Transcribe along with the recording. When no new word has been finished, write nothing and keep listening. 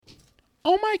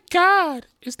Oh my God,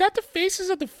 is that the faces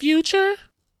of the future?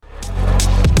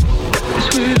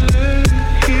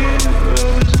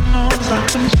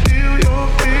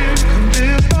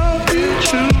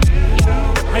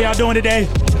 How y'all doing today?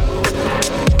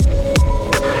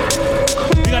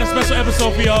 We got a special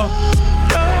episode for y'all.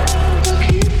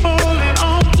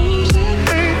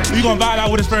 You gonna vibe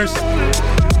out with us first?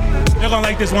 Y'all gonna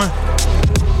like this one.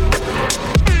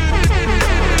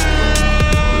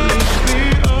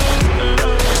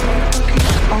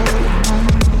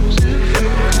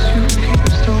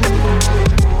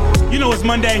 You know it's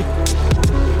Monday.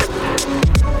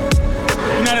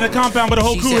 You're not in the compound, but the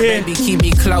whole crew here. Baby, keep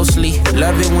me closely.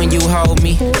 Love it when you hold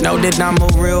me. Know that I'm a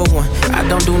real one. I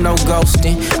don't do no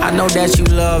ghosting. I know that you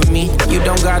love me. You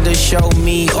don't gotta show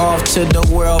me off to the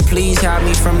world. Please hide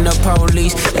me from the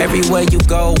police. Everywhere you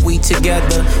go, we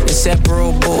together,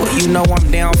 inseparable. You know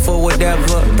I'm down for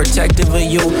whatever. Protective of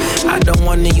you. I don't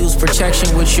wanna use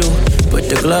protection with you, but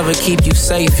the glove will keep you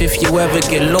safe if you ever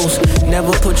get loose.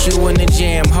 Never put you in the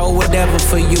jam. Hold whatever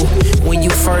for you. When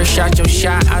you first shot your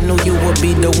shot, I knew you would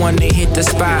be the one to hit the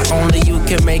spot. Only you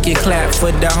can make it clap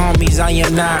for the homies. I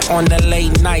am not on the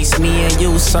late nights. Me and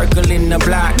you circling the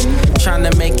block, trying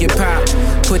to make it pop.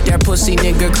 Put that pussy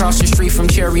nigga across the street from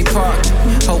Cherry Park.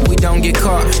 Hope we don't get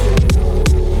caught.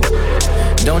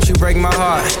 Don't you break my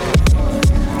heart.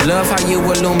 Love how you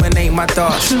illuminate my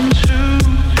thoughts.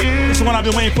 This is one I've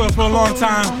been waiting for a long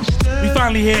time. We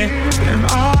finally here.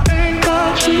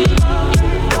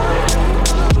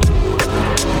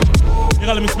 You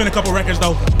gotta let me spin a couple records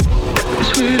though.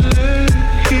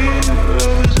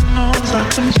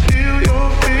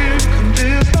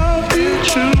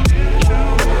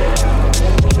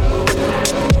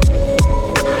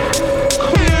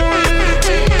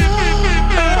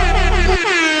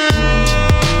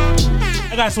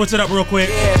 I gotta switch it up real quick.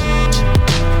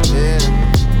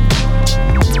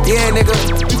 Yeah, nigga.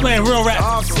 We playing real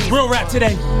rap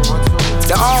today.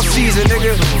 The off season,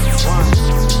 nigga.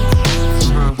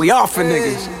 We off for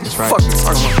niggas. That's right. Fuck this.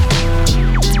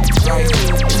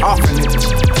 Off for niggas.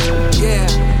 Yeah.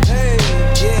 Hey.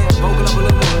 Yeah. Vocal up a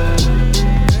little more.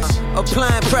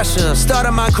 Applying pressure.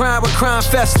 Started my grind with crime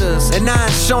festers. And now I'm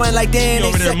showing like they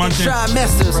ain't second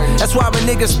trimesters. That's why when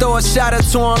niggas throw a shot or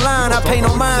two online, I pay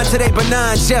no mind to they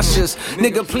benign gestures.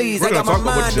 Nigga, please, I got my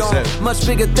mind on much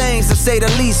bigger things to say the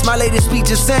least. My latest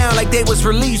speeches sound like they was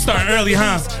released. Starting early,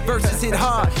 huh? Verses hit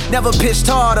hard. Never pitched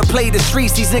hard or played the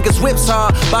streets. These niggas whips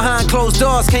hard. Behind closed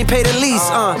doors, can't pay the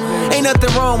lease. Ain't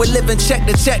nothing wrong with living check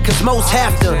to check, cause most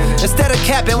have to. Instead of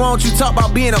capping, why don't you talk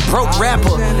about being a broke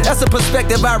rapper? That's a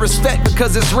perspective I respect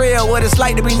because it's real. What it's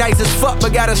like to be nice as fuck,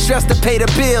 but gotta stress to pay the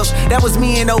bills. That was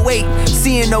me in 08,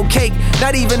 seeing no cake.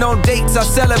 Not even on dates, I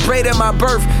celebrated my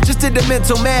birth. Just did the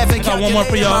mental math and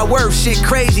calculated my worth. Shit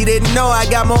crazy, didn't know I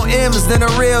got more M's than a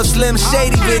real Slim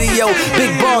Shady video.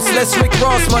 Big boss, let's Rick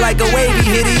Ross, more like a wavy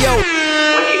video.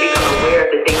 Once you become aware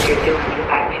of the things you're doing, you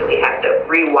actually have to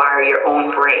rewire your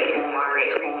own brain.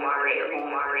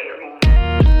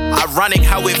 Ironic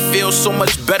how it feels so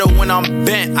much better when I'm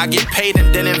bent. I get paid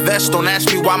and then invest. Don't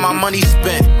ask me why my money's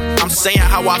spent. I'm saying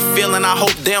how I feel and I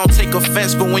hope they don't take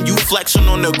offense. But when you flexing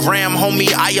on the gram,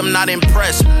 homie, I am not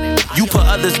impressed. You put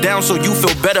others down so you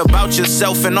feel better about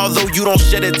yourself. And although you don't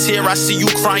shed a tear, I see you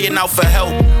crying out for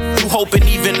help. You hoping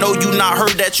even though you not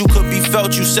heard that you could be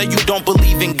felt. You say you don't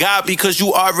believe in God because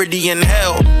you already in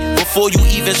hell. Before you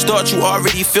even start, you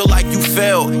already feel like you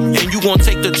failed. And you gon'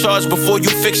 take the charge before you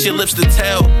fix your lips to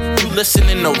tell. You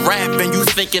listening to rap and you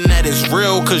thinking that it's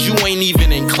real. Cause you ain't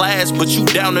even in class, but you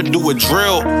down to do a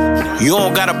drill. You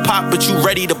don't gotta pop, but you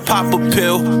ready to pop a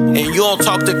pill. And you don't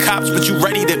talk to cops, but you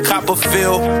ready to cop a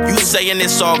feel. You saying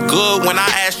it's all good when I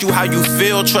ask you how you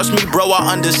feel. Trust me, bro,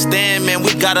 I understand, man,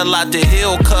 we got a lot to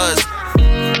heal. Cause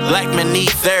black men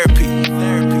need therapy.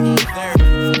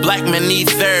 Black men need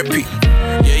therapy.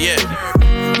 Yeah.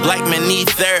 Black men need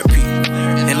therapy.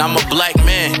 And I'm a black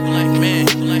man.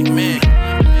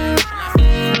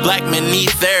 Black men need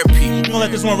therapy. You gonna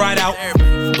let this one ride out?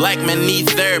 Black men need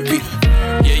therapy.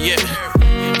 Yeah.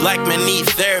 Black men need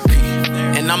therapy.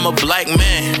 And I'm a black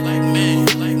man.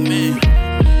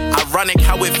 Ironic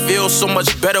how it feels so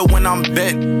much better when I'm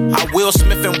bent. I Will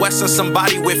Smith and Wesson,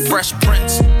 somebody with fresh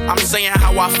prints. I'm saying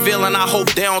how I feel and I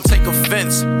hope they don't take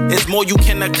offense. It's more you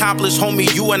can accomplish,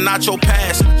 homie, you are not your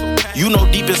past. You know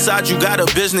deep inside you got a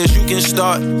business you can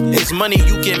start. It's money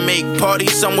you can make, party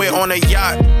somewhere on a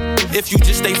yacht. If you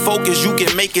just stay focused, you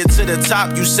can make it to the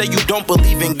top. You say you don't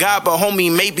believe in God, but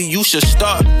homie, maybe you should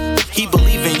start. He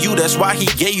believe in you, that's why he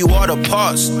gave you all the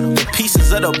parts. The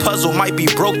pieces of the puzzle might be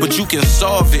broke, but you can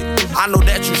solve it. I know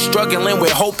that you struggling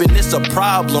with hoping it's a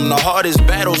problem. The hardest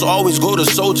battles always go to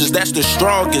soldiers, that's the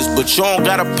strongest. But you don't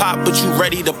gotta pop, but you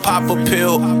ready to pop a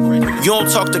pill. You don't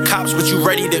talk to cops, but you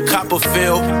ready to cop a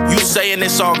feel. You saying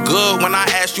it's all good when I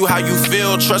ask you how you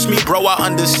feel. Trust me, bro, I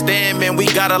understand, man, we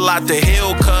got a lot to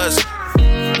heal. Cause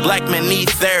black men need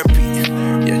therapy.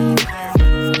 Yeah.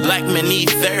 Black men need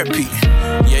therapy.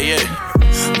 Yeah.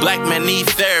 Black men need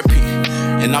therapy.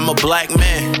 And I'm a black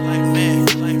man.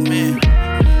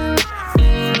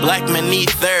 Black men need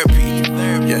therapy.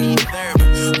 Yeah.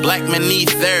 Black men need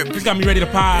therapy. This got me ready to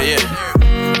pop.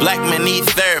 Yeah. Black men need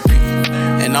therapy.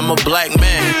 And I'm a black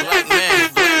man.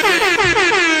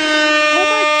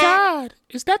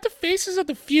 Is that the Faces of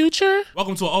the Future?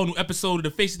 Welcome to an all new episode of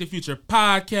the Faces of the Future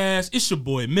podcast. It's your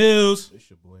boy Mills. It's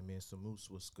your boy Man Samoose.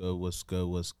 What's good? What's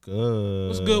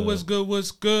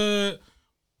good?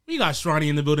 We got Stronny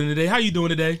in the building today. How you doing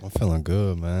today? I'm feeling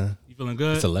good, man. You feeling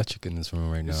good? It's electric in this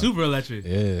room right now. It's super electric.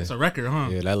 Yeah. It's a record, huh?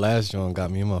 Yeah, that last joint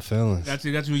got me in my feelings. Got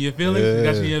you in your feelings? Yeah.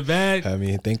 Got you in your bag? Had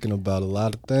me thinking about a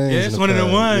lot of things. Yeah, it's one of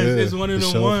them ones. Yeah, it's one of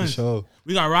them ones. For sure.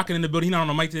 We got Rocket in the building. He not on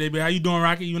the mic today, but how you doing,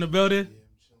 Rocket? You in the building?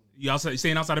 You outside? You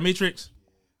staying outside the Matrix?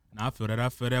 Nah, I feel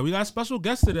that. We got a special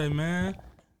guest today, man.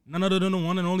 None other than the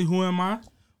one and only WhoAmI.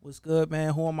 What's good,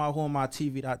 man?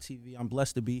 WhoAmI, TV.TV. I'm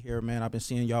blessed to be here, man. I've been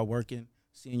seeing y'all working,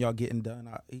 seeing y'all getting done.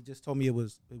 He just told me it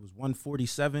was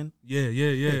 147.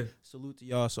 Yeah. Salute to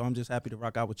y'all. So I'm just happy to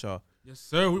rock out with y'all. Yes,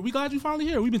 sir. We glad you finally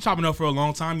here. We've been chopping up for a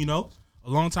long time, a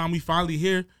long time. We finally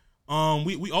here.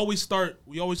 We always start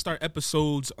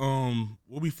episodes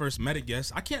where we first met a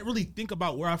guest. I can't really think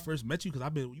about where I first met you because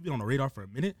you've been on the radar for a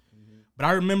minute. Mm-hmm. But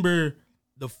I remember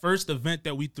the first event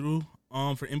that we threw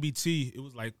for MBT. It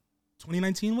was like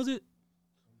 2019, was it?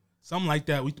 Something like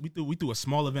that. We threw a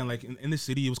small event like in the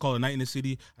city. It was called A Night in the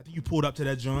City. I think you pulled up to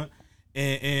that joint,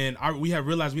 and we had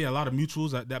realized we had a lot of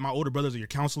mutuals. That my older brothers are your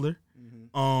counselor.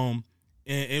 Mm-hmm.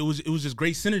 And it was just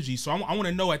great synergy. So I want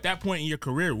to know at that point in your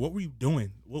career, what were you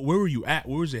doing? Where were you at?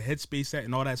 Where was your headspace at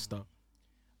and all that stuff?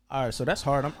 All right, so that's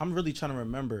hard. I'm really trying to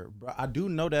remember. Bro, I do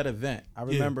know that event. I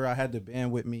remember I had the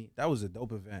band with me. That was a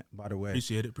dope event, by the way.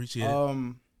 Appreciate it.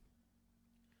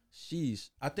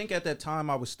 I think at that time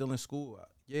I was still in school.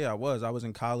 Yeah, I was. I was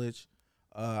in college.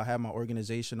 I had my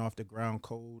organization off the ground,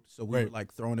 Code. So we were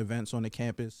like throwing events on the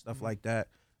campus, stuff like that.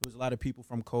 There was a lot of people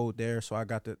from Code there, so I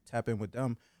got to tap in with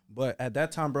them. But at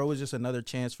that time, bro, it was just another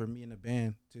chance for me and the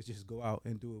band to just go out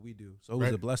and do what we do. So it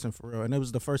was a blessing for real. And it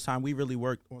was the first time we really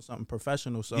worked on something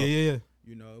professional. So, yeah.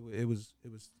 It was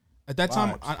at that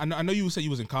vibes. time, I know you said you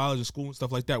was in college and school and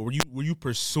stuff like that. Were you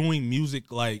pursuing music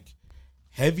like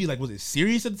heavy? Like, was it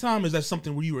serious at the time? Is that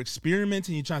something where you were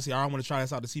experimenting? You trying to say, I want to try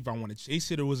this out to see if I want to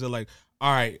chase it? Or was it like,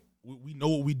 all right, we know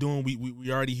what we're doing.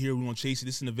 We already here. We want to chase it.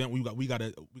 This is an event. We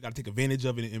gotta take advantage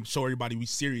of it and show everybody we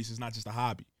serious. It's not just a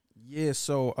hobby. Yeah,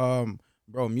 so,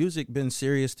 bro, music been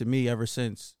serious to me ever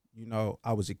since,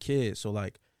 I was a kid. So,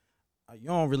 like, you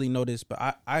don't really know this,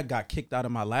 but I got kicked out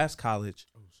of my last college.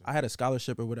 Oh, I had a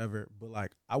scholarship or whatever, but,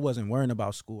 like, I wasn't worrying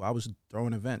about school. I was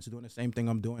throwing events, doing the same thing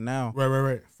I'm doing now.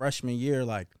 Right. Freshman year,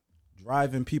 like,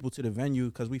 driving people to the venue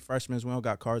because we freshmen, we don't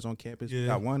got cars on campus. Yeah. We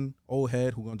got one old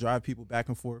head who going to drive people back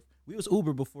and forth. We was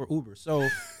Uber before Uber, so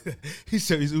he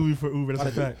said he's Uber for Uber. That's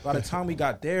a fact. By the time we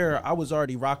got there, I was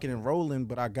already rocking and rolling,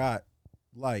 but I got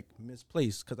like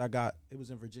misplaced because it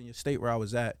was in Virginia State where I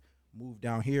was at, moved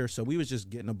down here, so we was just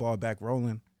getting the ball back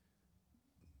rolling,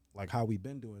 like how we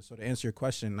been doing. So to answer your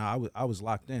question, I was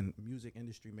locked in, music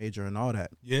industry major and all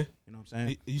that. Yeah, you know what I'm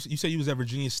saying. You said you was at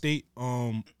Virginia State,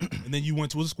 and then you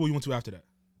went to what school you went to after that?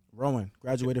 Rowan,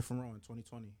 graduated from Rowan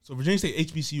 2020. So Virginia State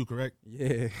HBCU, correct?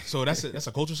 Yeah. So that's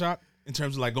a culture shock in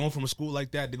terms of like going from a school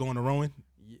like that to going to Rowan?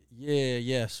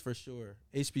 Yes, for sure.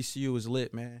 HBCU is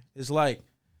lit, man. It's like,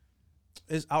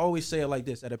 I always say it like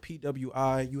this. At a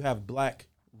PWI, you have black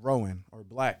Rowan or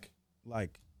black,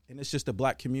 like, and it's just a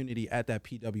black community at that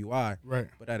PWI. Right.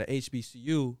 But at a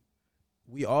HBCU,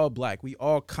 we all black. We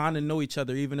all kind of know each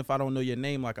other, even if I don't know your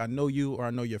name. Like, I know you or I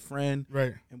know your friend.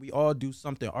 Right. And we all do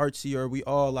something artsy, or we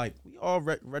all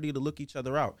ready to look each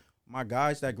other out. My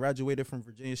guys that graduated from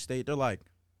Virginia State, they're like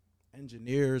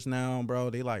engineers now, bro.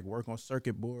 They like work on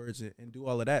circuit boards and do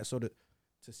all of that. So to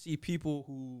see people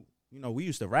who, we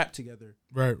used to rap together.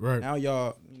 Right. Now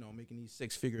y'all, making these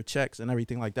 6-figure checks and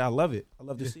everything like that. I love it. I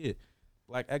love to see it.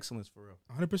 Black excellence for real.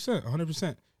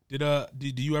 100%.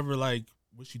 Did you ever like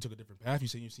wish you took a different path? You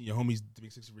say you've seen your homies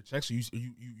make 6-figure checks, so you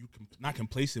not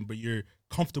complacent, but you're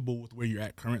comfortable with where you're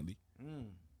at currently.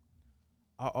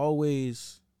 I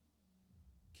always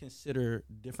consider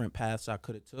different paths I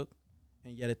could have took,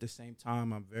 and yet at the same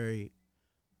time, I'm very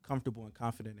comfortable and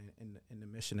confident in the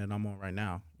mission that I'm on right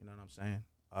now. You know what I'm saying?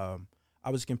 I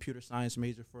was a computer science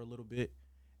major for a little bit,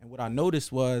 and what I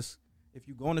noticed was if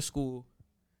you go into school,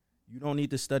 you don't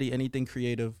need to study anything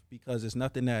creative because it's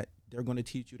nothing that they're going to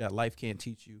teach you that life can't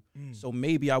teach you. So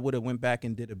maybe I would have went back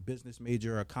and did a business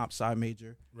major or a comp sci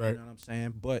major. Right. You know what I'm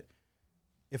saying? But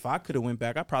if I could have went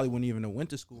back, I probably wouldn't even have went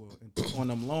to school and took on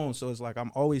them loans. So it's like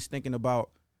I'm always thinking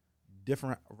about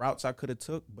different routes I could have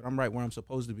took, but I'm right where I'm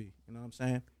supposed to be. You know what I'm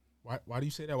saying? Why do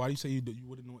you say that? Why do you say you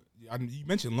wouldn't? You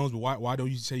mentioned loans, but why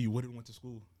don't you say you wouldn't went to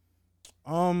school?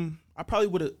 I probably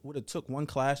would have took one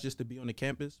class just to be on the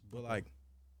campus, but like,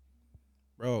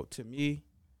 bro, to me,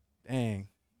 dang,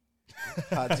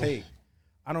 hot take.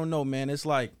 I don't know, man. It's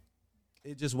like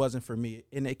it just wasn't for me,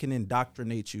 and it can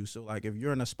indoctrinate you. So like, if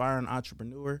you're an aspiring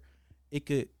entrepreneur, it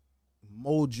could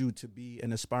mold you to be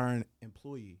an aspiring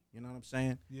employee. You know what I'm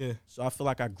saying? Yeah. So I feel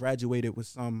like I graduated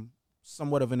with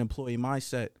somewhat of an employee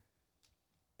mindset,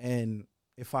 and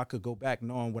if I could go back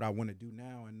knowing what I want to do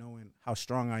now and knowing how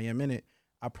strong I am in it,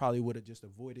 I probably would have just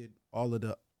avoided all of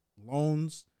the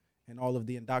loans and all of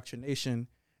the indoctrination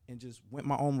and just went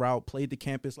my own route, played the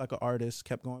campus like an artist,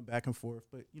 kept going back and forth,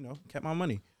 but, you know, kept my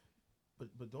money.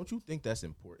 But don't you think that's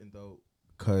important, though?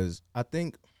 Because I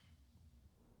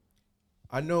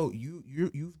know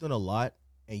you've done a lot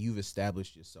and you've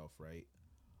established yourself, right?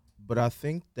 But I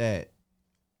think that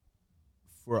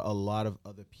for a lot of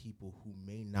other people who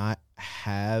may not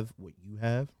have what you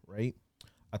have, right?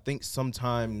 I think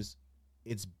sometimes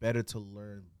it's better to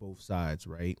learn both sides,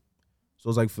 right? So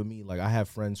it's like for me, like I have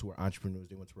friends who are entrepreneurs.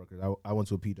 They went to Rutgers. I went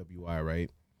to a PWI,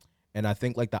 right? And I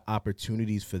think like the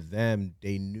opportunities for them,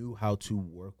 they knew how to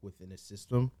work within a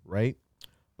system, right?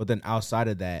 But then outside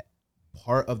of that,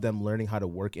 part of them learning how to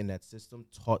work in that system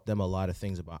taught them a lot of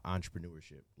things about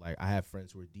entrepreneurship. Like I have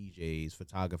friends who are DJs,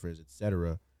 photographers,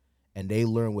 etc., and they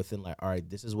learn within like, all right,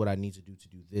 this is what I need to do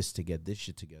this to get this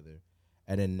shit together.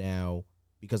 And then now,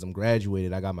 because I'm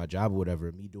graduated, I got my job or whatever,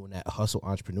 me doing that hustle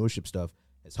entrepreneurship stuff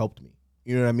has helped me.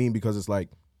 You know what I mean? Because it's like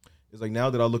now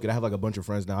that I look at it, I have like a bunch of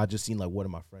friends now. I just seen like one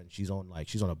of my friends. She's on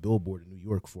a billboard in New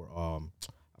York for I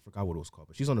forgot what it was called,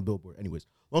 but she's on a billboard. Anyways,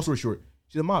 long story short,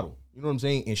 she's a model. You know what I'm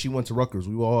saying? And she went to Rutgers.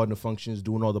 We were all in the functions,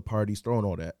 doing all the parties, throwing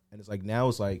all that. And it's like now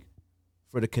it's like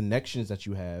for the connections that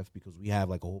you have, because we have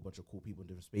like a whole bunch of cool people in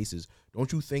different spaces.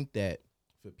 Don't you think that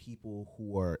for people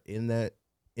who are in that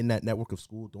network of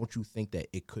school, don't you think that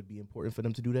it could be important for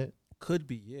them to do that? Could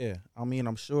be, yeah. I mean,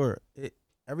 I'm sure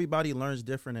everybody learns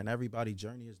different and everybody's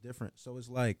journey is different. So it's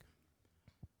like,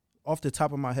 off the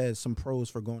top of my head, some pros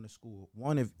for going to school.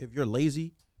 One, if you're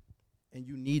lazy and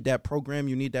you need that program,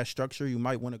 you need that structure, you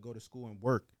might want to go to school and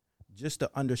work just to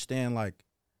understand, like,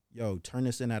 yo, turn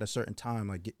this in at a certain time,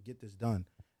 like get this done.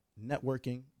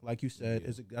 Networking, like you said,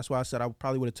 that's why I said I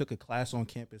probably would have took a class on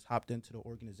campus, hopped into the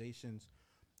organizations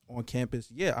on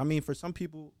campus. Yeah, I mean, for some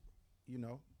people, you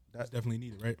know, that's definitely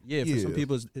needed, right? Yeah, for some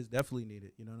people, it's definitely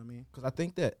needed. You know what I mean? Because I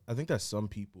think that some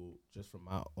people, just from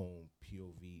my own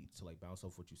POV, to like bounce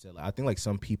off what you said, like I think like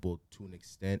some people to an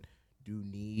extent do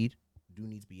need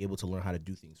to be able to learn how to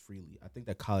do things freely. I think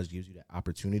that college gives you that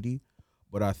opportunity,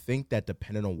 but I think that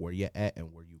depending on where you're at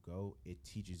and where you go, it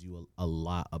teaches you a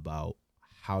lot about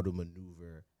how to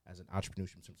maneuver as an entrepreneur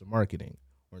in terms of marketing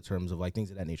or in terms of like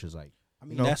things of that nature. Is like, I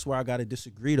mean, that's where I got to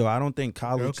disagree though. I don't think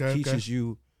college teaches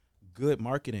you good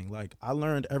marketing. Like I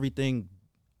learned everything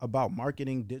about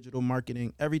marketing, digital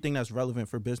marketing, everything that's relevant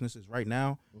for businesses right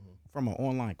now from an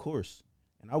online course.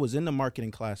 And I was in the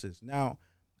marketing classes. Now,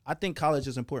 I think college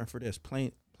is important for this,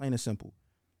 plain and simple.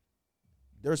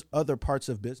 There's other parts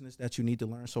of business that you need to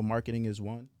learn, so marketing is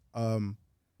one.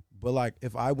 But like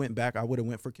if I went back, I would have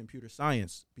went for computer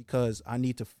science because I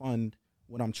need to fund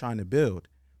what I'm trying to build.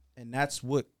 And that's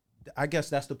what, I guess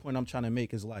that's the point I'm trying to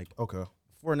make is like, okay,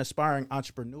 for an aspiring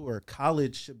entrepreneur,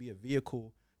 college should be a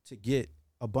vehicle to get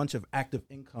a bunch of active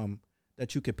income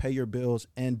that you could pay your bills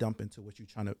and dump into what you're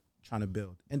trying to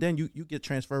build. And then you get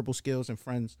transferable skills and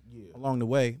friends along the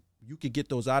way. You could get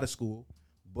those out of school,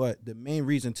 but the main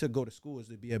reason to go to school is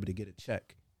to be able to get a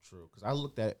check. True,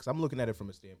 because I'm looking at it from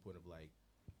a standpoint of like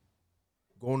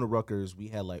going to Rutgers. We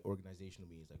had like organizational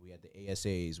meetings, like we had the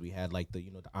ASAs, we had like the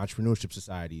the entrepreneurship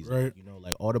societies, right?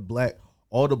 Like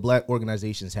all the black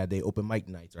organizations had their open mic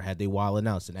nights or had they wild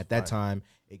announced, and at that time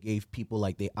it gave people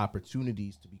like the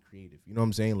opportunities to be creative. You know what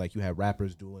I'm saying? Like you had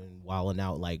rappers doing wilding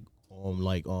out like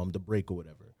the break or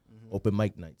whatever, open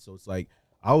mic nights. So it's like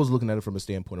I was looking at it from a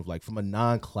standpoint of like from a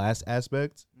non-class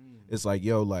aspect. It's like,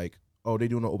 yo, like, oh, they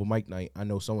doing an open mic night. I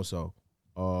know so and so.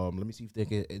 Let me see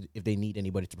if they need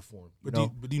anybody to perform. But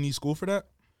do you need school for that?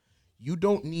 You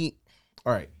don't need.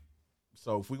 All right.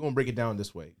 So if we're gonna break it down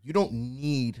this way, you don't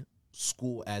need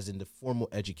school as in the formal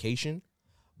education,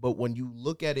 but when you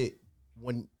look at it,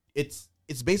 when it's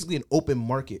basically an open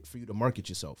market for you to market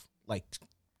yourself, like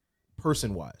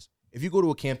person wise. If you go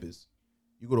to a campus,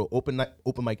 you go to open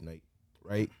mic night,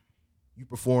 right? You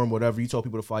perform whatever, you tell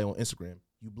people to follow you on Instagram,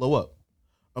 you blow up.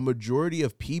 A majority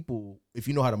of people, if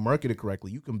you know how to market it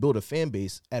correctly, you can build a fan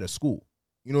base at a school.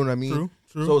 You know what I mean?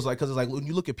 True. So because it's like when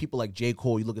you look at people like J.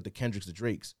 Cole, you look at the Kendricks, the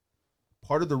Drakes.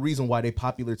 Part of the reason why they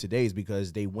popular today is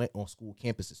because they went on school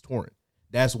campuses touring.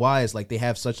 That's why it's like they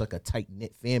have such like a tight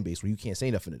knit fan base where you can't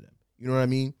say nothing to them. You know what I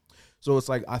mean? So it's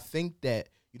like I think that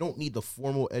you don't need the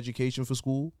formal education for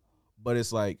school, but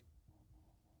it's like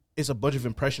it's a bunch of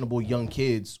impressionable young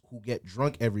kids who get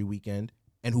drunk every weekend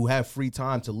and who have free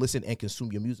time to listen and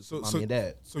consume your music from mommy and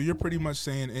dad. So you're pretty much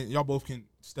saying, and y'all both can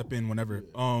step in whenever.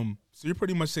 So you're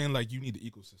pretty much saying like you need the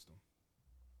ecosystem.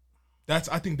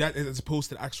 I think that as opposed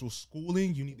to actual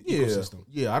schooling, you need the ecosystem.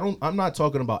 Yeah, I'm not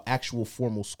talking about actual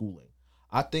formal schooling.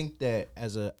 I think that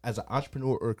as an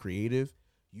entrepreneur or creative,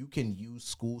 you can use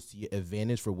schools to your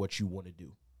advantage for what you want to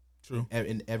do. True.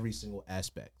 In every single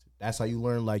aspect. That's how you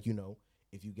learn, like, you know,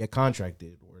 if you get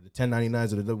contracted or the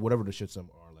 1099s or whatever the shits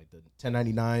are, like the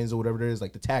 1099s or whatever it is,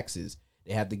 like the taxes.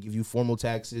 They have to give you formal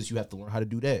taxes. You have to learn how to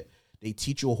do that. They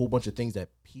teach you a whole bunch of things that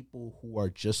people who are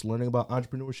just learning about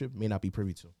entrepreneurship may not be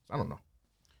privy to. I don't know.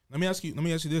 Let me ask you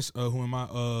this,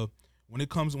 WhoAmI? When it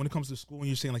comes to school and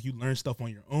you're saying like you learn stuff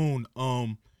on your own,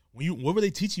 what were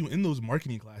they teaching you in those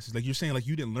marketing classes? Like you're saying like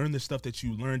you didn't learn the stuff that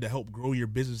you learned to help grow your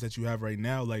business that you have right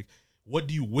now. Like what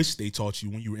do you wish they taught you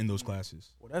when you were in those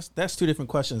classes? Well, that's two different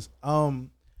questions.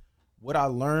 What I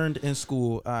learned in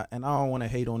school, and I don't want to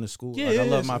hate on the school. I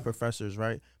love my professors,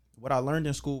 right? What I learned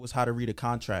in school was how to read a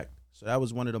contract. So that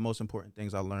was one of the most important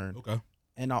things I learned. Okay.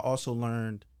 And I also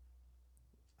learned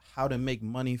how to make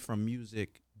money from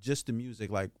music, just the music,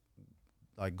 like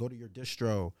go to your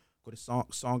distro, go to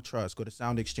Song Trust, go to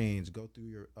Sound Exchange, go through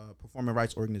your performing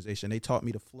rights organization. They taught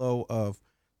me the flow of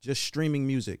just streaming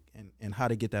music and how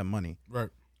to get that money. Right.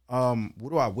 What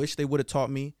do I wish they would have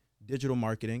taught me? Digital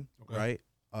marketing, right?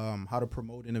 How to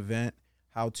promote an event,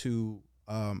 how to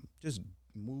just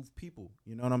move people.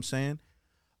 You know what I'm saying?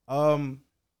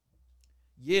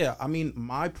 Yeah, I mean,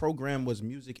 my program was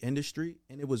music industry,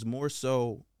 and it was more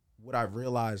so what I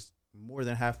realized more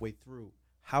than halfway through,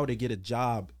 how to get a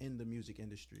job in the music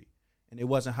industry. And it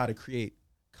wasn't how to create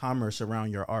commerce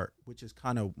around your art, which is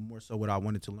kind of more so what I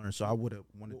wanted to learn. So I would have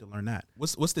wanted to learn that.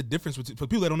 What's the difference between, for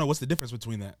people that don't know, what's the difference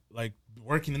between that? Like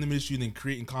working in the industry and then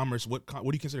creating commerce, what do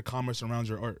you consider commerce around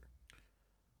your art?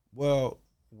 Well,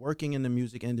 working in the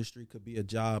music industry could be a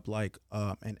job like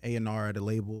an A&R at a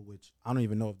label, which I don't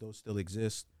even know if those still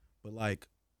exist, but like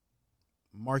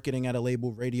marketing at a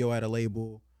label, radio at a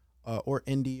label, or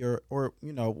indie or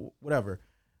you know, whatever.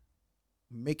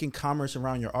 Making commerce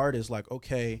around your art is like,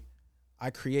 okay, I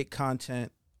create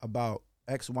content about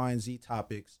X, Y, and Z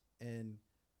topics, and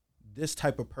this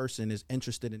type of person is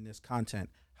interested in this content.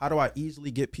 How do I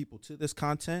easily get people to this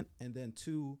content and then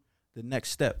to the next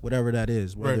step, whatever that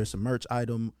is, whether it's a merch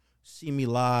item, see me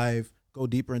live, go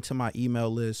deeper into my email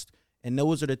list. And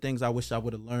those are the things I wish I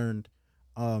would have learned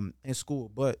in school.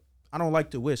 But I don't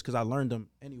like to wish because I learned them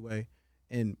anyway.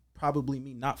 And probably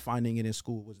me not finding it in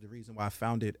school was the reason why I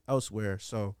found it elsewhere.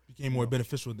 So became more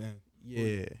beneficial then.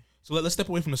 Yeah. So let's step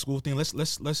away from the school thing.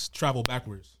 Let's travel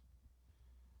backwards.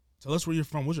 Tell us where you're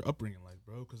from. What's your upbringing like,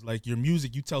 bro? Because like your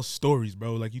music, you tell stories,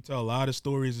 bro. Like you tell a lot of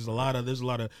stories. There's a lot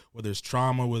of whether it's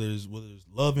trauma, whether there's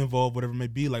love involved, whatever it may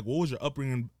be. Like what was your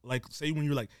upbringing like? Say when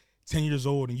you're like 10 years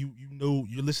old and you know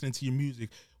you're listening to your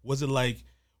music. Was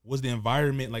the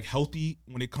environment like healthy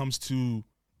when it comes to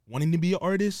wanting to be an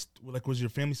artist? Like was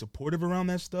your family supportive around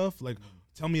that stuff? Like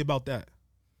tell me about that.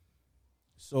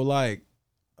 So like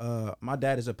my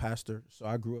dad is a pastor, so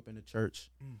I grew up in the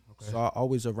church. Okay. So I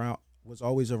was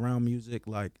always around music.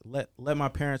 Like let my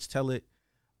parents tell it.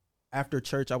 After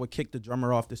church, I would kick the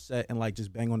drummer off the set and like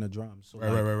just bang on the drums. So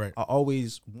right. I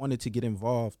always wanted to get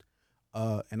involved.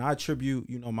 And I attribute,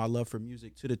 my love for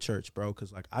music to the church, bro.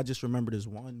 Cause like I just remember this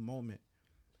one moment,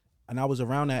 and I was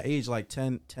around that age, like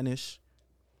 10-ish.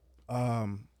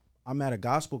 I'm at a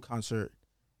gospel concert,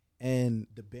 and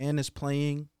the band is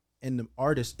playing, and the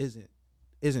artist isn't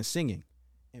singing,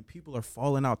 and people are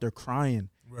falling out, they're crying.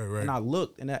 Right. And I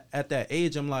looked, and at that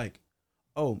age, I'm like,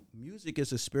 oh, music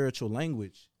is a spiritual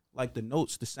language. Like the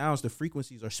notes, the sounds, the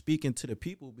frequencies are speaking to the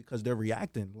people because they're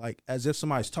reacting, like as if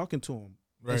somebody's talking to them.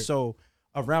 Right. And so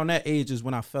around that age is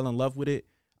when I fell in love with it.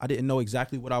 I didn't know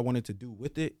exactly what I wanted to do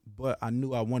with it, but I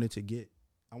knew I wanted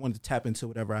to tap into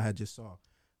whatever I had just saw.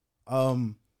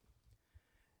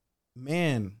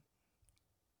 Man,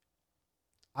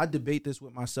 I debate this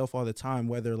with myself all the time,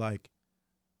 whether like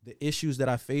the issues that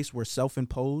I faced were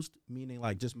self-imposed, meaning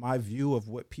like just my view of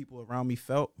what people around me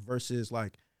felt versus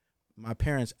like my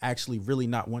parents actually really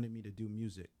not wanting me to do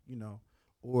music, you know,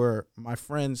 or my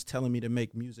friends telling me to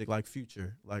make music like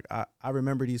Future. Like I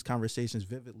remember these conversations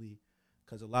vividly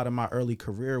because a lot of my early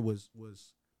career was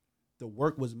the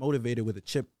work was motivated with a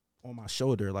chip on my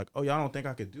shoulder. Like, oh, y'all don't think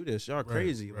I could do this? Y'all are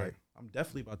crazy. Right. Like, I'm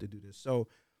definitely about to do this. So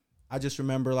I just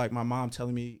remember like my mom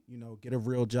telling me, you know, get a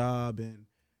real job. And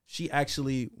she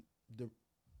actually,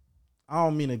 I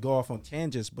don't mean to go off on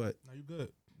tangents, but no, you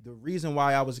good. The reason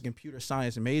why I was a computer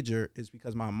science major is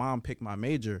because my mom picked my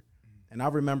major. And I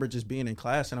remember just being in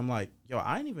class and I'm like, yo,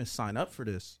 I didn't even sign up for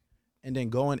this. And then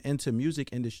going into music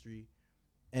industry,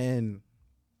 and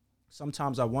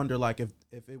sometimes I wonder like if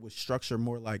it was structured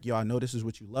more like, yo, I know this is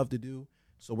what you love to do,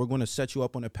 so we're going to set you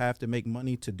up on a path to make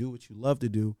money to do what you love to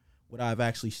do. Would I have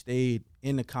actually stayed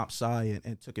in the comp sci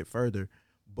and took it further?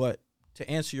 But to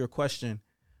answer your question,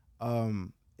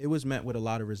 it was met with a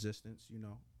lot of resistance, you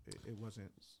know. It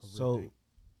wasn't a real thing.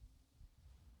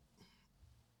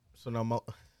 So now,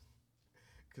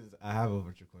 because I have a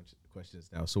bunch of questions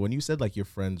now. So when you said like your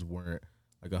friends weren't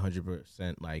like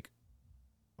 100% like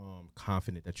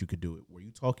confident that you could do it, were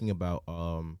you talking about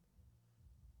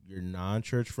your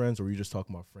non-church friends, or were you just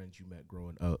talking about friends you met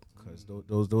growing up? Because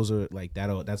those are like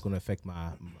that's going to affect my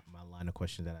line of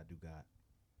question that I do got.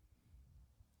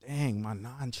 Dang, my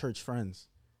non-church friends.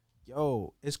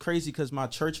 Yo, it's crazy because my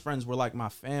church friends were like my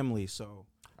family. So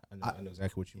I know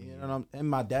exactly what you mean. You know, and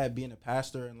my dad being a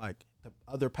pastor and like the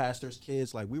other pastors'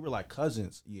 kids, like we were like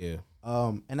cousins. Yeah.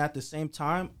 And at the same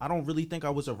time, I don't really think I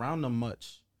was around them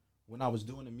much when I was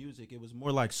doing the music. It was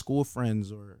more like school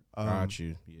friends or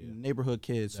neighborhood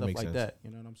kids, stuff like sense. That.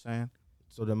 You know what I'm saying?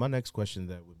 So then my next question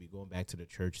that would be going back to the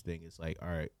church thing is like, all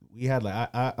right, we had like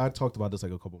I talked about this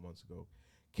like a couple months ago.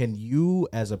 Can you,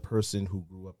 as a person who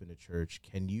grew up in the church,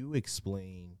 can you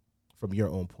explain from your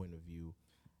own point of view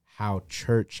how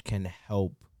church can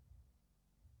help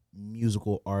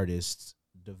musical artists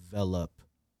develop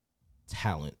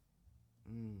talent?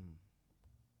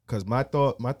 Because my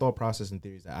thought process and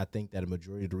theory is that I think that a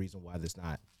majority of the reason why there's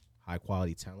not high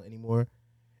quality talent anymore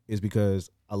is because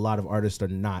a lot of artists are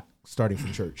not starting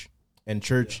from church, and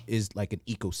church is like an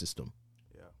ecosystem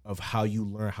of how you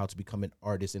learn how to become an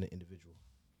artist and an individual.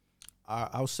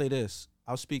 I'll say this.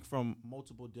 I'll speak from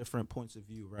multiple different points of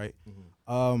view, right?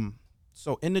 Mm-hmm.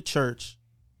 So in the church,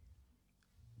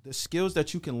 the skills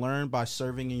that you can learn by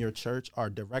serving in your church are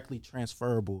directly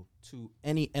transferable to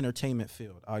any entertainment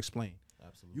field. I'll explain.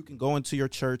 Absolutely. You can go into your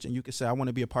church and you can say, I want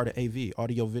to be a part of AV,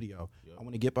 audio, video. Yep. I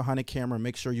want to get behind the camera,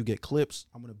 make sure you get clips.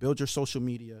 I'm going to build your social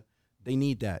media. They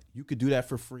need that. You could do that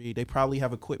for free. They probably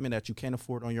have equipment that you can't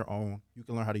afford on your own. You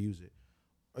can learn how to use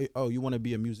it. Oh, you want to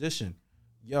be a musician?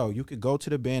 Yo, you could go to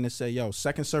the band and say, yo,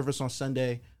 second service on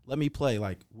Sunday, let me play.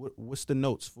 Like, what's the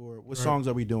notes for, what songs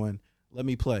are we doing? Let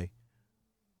me play.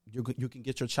 You can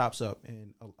get your chops up.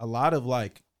 And a lot of,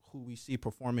 like, who we see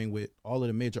performing with all of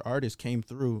the major artists came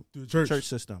through the church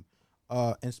system.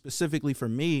 And specifically for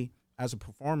me, as a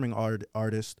performing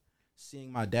artist,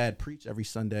 seeing my dad preach every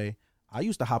Sunday, I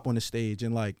used to hop on the stage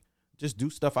and, like, just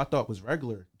do stuff I thought was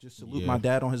regular. Just salute my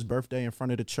dad on his birthday in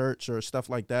front of the church or stuff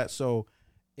like that. So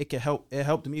it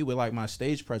helped me with like my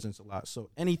stage presence a lot.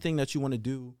 So anything that you want to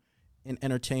do in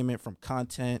entertainment, from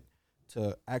content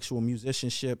to actual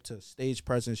musicianship to stage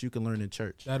presence, you can learn in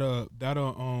church. So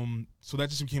that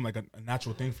just became like a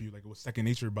natural thing for you. Like it was second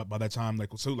nature by that time. Like,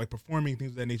 so like performing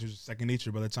things of that nature is second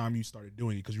nature by the time you started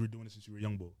doing it, because you were doing it since you were a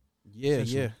young boy. Yeah.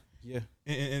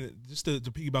 And just to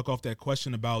piggyback off that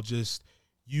question about just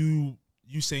you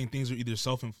saying things are either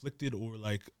self-inflicted or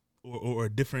like, or a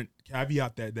different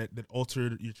caveat that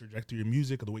altered your trajectory of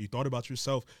music or the way you thought about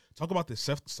yourself. Talk about the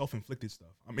self-inflicted stuff.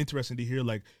 I'm interested to hear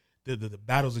like the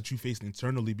battles that you faced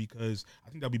internally, because I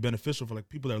think that'll be beneficial for like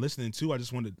people that are listening too. I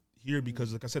just want to hear,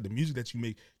 because like I said, the music that you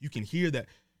make, you can hear that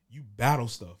you battle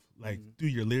stuff like through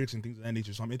your lyrics and things of that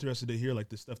nature. So I'm interested to hear like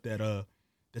the stuff that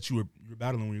you were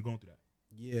battling when you're going through that.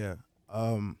 Yeah.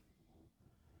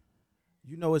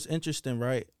 You know, it's interesting,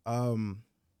 right?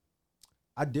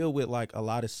 I deal with like a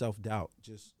lot of self-doubt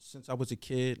just since I was a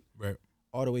kid, right,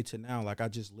 all the way to now. Like I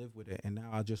just live with it, and now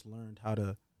I just learned how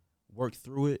to work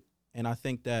through it. And I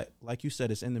think that, like you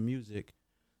said, it's in the music.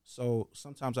 So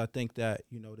sometimes I think that,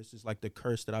 you know, this is like the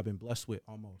curse that I've been blessed with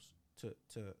almost to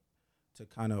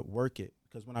kind of work it.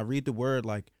 Because when I read the word,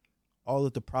 like all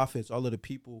of the prophets, all of the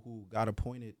people who got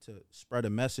appointed to spread a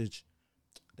message,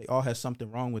 they all had something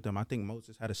wrong with them. I think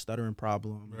Moses had a stuttering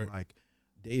problem, right. Like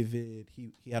David,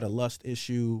 he had a lust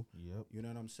issue. Yep. You know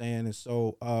what I'm saying? And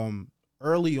so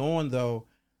early on, though,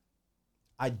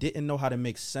 I didn't know how to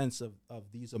make sense of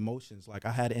these emotions. Like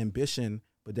I had ambition,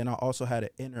 but then I also had an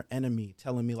inner enemy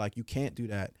telling me like, you can't do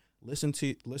that. Listen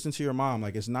to your mom.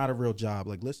 Like, it's not a real job.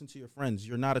 Like, listen to your friends.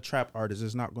 You're not a trap artist.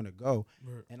 It's not going to go.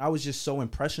 Right. And I was just so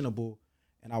impressionable,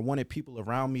 and I wanted people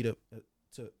around me to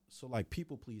like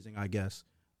people pleasing, I guess.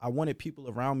 I wanted people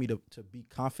around me to be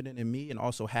confident in me and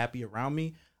also happy around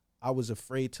me. I was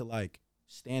afraid to like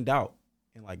stand out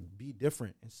and like be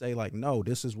different and say like, no,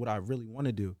 this is what I really want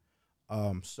to do.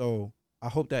 So I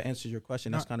hope that answers your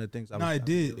question. That's kind of things. It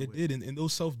did. And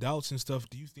those self-doubts and stuff,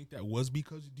 do you think that was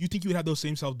because, do you think you would have those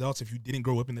same self-doubts if you didn't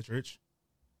grow up in the church?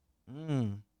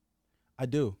 I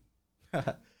do.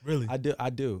 Really? I do.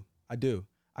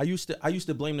 I used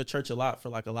to blame the church a lot for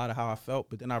like a lot of how I felt,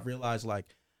 but then I realized like,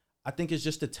 I think it's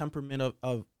just the temperament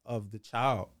of the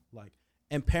child. Like,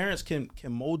 and parents can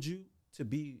mold you to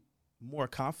be more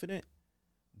confident,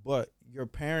 but your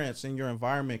parents and your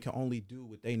environment can only do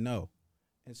what they know.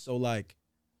 And so like,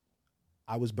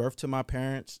 I was birthed to my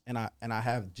parents, and I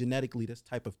have genetically this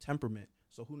type of temperament.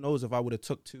 So who knows if I would have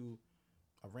took to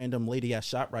a random lady at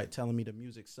ShopRite telling me the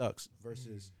music sucks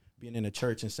versus being in a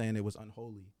church and saying it was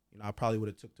unholy. You know, I probably would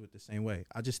have took to it the same way.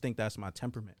 I just think that's my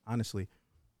temperament, honestly.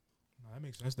 No, that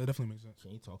makes sense. That definitely makes sense.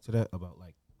 Can you talk to that about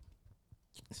like,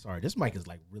 sorry, this mic is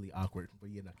like really awkward, but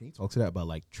yeah, can you talk to that about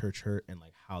like church hurt and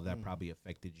like how that probably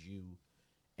affected you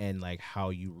and like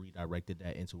how you redirected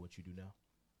that into what you do now?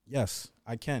 Yes,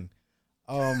 I can.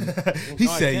 He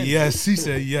said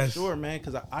yes. Sure, man,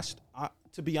 because I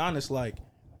to be honest, like,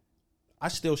 I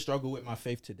still struggle with my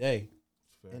faith today.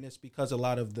 Fair. And it's because a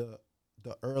lot of the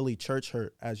early church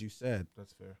hurt, as you said.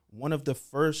 That's fair. One of the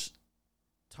first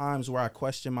times where I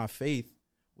questioned my faith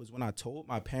was when I told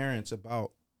my parents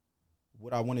about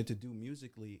what I wanted to do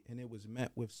musically, and it was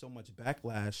met with so much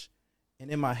backlash. And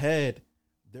in my head,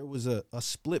 there was a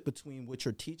split between what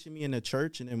you're teaching me in the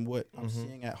church and then what I'm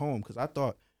seeing at home. Because I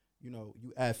thought, you know,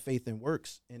 you add faith and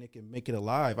works and it can make it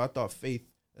alive. I thought faith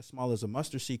as small as a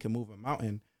mustard seed can move a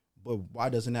mountain, but why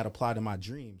doesn't that apply to my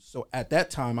dreams? So at that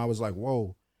time, I was like,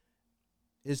 whoa,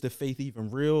 is the faith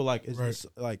even real? Like, is this,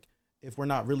 like, if we're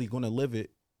not really going to live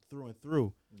it through and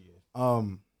through? Yeah.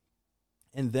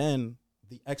 And then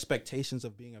the expectations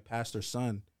of being a pastor's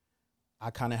son, I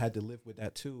kind of had to live with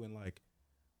that too. And like,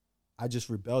 I just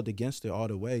rebelled against it all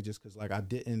the way just because like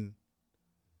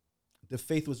the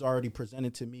faith was already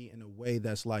presented to me in a way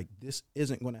that's like, this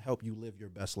isn't going to help you live your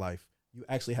best life. You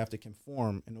actually have to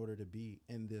conform in order to be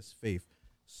in this faith.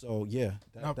 So yeah,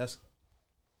 that's.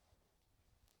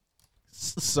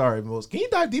 Sorry, Mose. Can you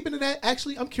dive deep into that?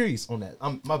 Actually, I'm curious on that.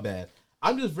 My bad.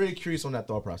 I'm just very curious on that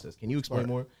thought process. Can you explain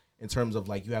more in terms of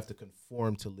like you have to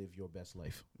conform to live your best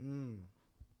life?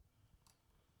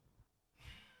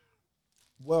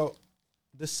 Well,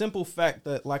 the simple fact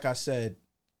that, like I said,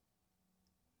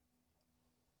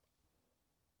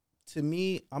 to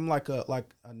me, I'm like a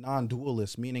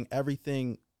non-dualist, meaning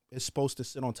everything is supposed to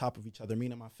sit on top of each other.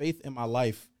 Meaning my faith in my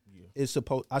life is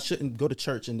supposed. I shouldn't go to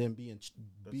church and then be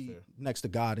next to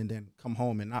God and then come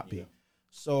home and not be.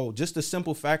 So just the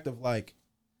simple fact of like,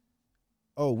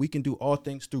 oh, we can do all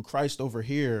things through Christ over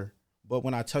here, but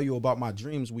when I tell you about my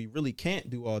dreams, we really can't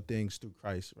do all things through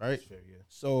Christ, right? That's fair, yeah.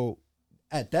 So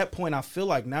at that point, I feel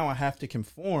like now I have to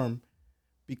conform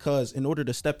because in order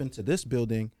to step into this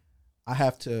building, I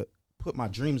have to put my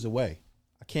dreams away.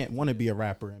 I can't want to be a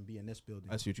rapper and be in this building.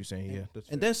 I see what you're saying, yeah.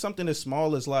 And then something as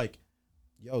small as like,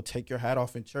 yo, take your hat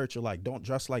off in church, or like, don't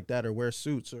dress like that or wear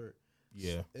suits, or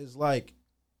it's like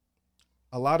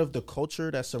a lot of the culture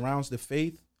that surrounds the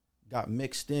faith got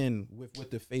mixed in with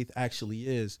what the faith actually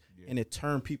is. And it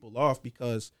turned people off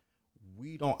because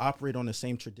we don't operate on the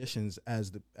same traditions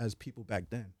as people back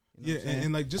then. You know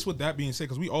and like just with that being said,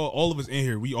 because we all of us in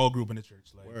here, we all grew up in the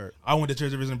church. Like I went to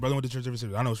church every Sunday, brother went to church every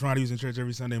Sunday. I know Shronda was in church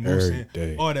every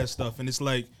Sunday, all that stuff. And it's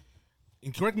like,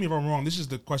 and correct me if I'm wrong, this is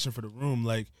the question for the room.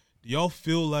 Like, do y'all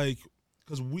feel like,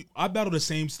 because I battle the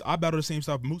same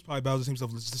stuff, Moose probably battles the same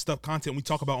stuff, it's the stuff content we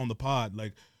talk about on the pod.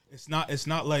 Like it's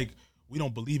not like we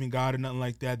don't believe in God or nothing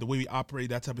like that. The way we operate,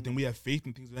 that type of thing, we have faith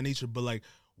in things of that nature. But like,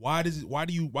 why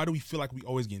do we feel like we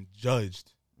always getting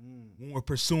judged when we're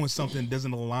pursuing something that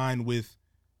doesn't align with,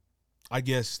 I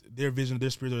guess, their vision,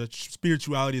 their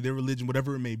spirituality, their religion,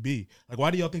 whatever it may be? Like,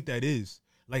 why do y'all think that is?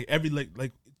 Like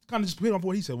like kind of just put off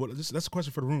what he said. That's a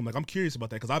question for the room. Like, I'm curious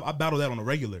about that because I battle that on a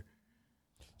regular.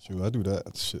 Sure, I do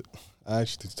that shit. I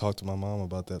actually talked to my mom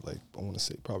about that, like, I want to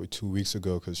say probably 2 weeks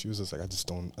ago, because she was just like, I just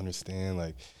don't understand,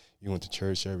 like, you went to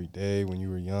church every day when you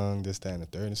were young, this, that, and the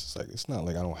third. It's just like, it's not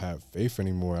like I don't have faith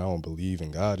anymore. I don't believe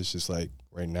in God. It's just like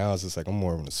right now it's just like I'm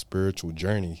more on a spiritual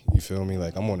journey. You feel me?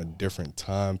 Like I'm on a different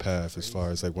time path as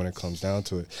far as like when it comes down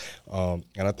to it.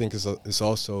 And I think it's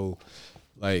also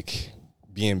like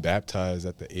being baptized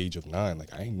at the age of 9.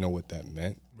 Like I didn't know what that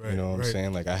meant. You know what I'm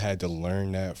saying? Like I had to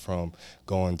learn that from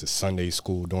going to Sunday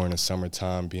school during the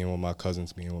summertime, being with my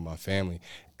cousins, being with my family.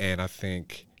 And I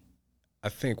think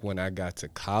when I got to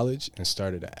college and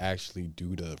started to actually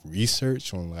do the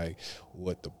research on like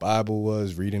what the Bible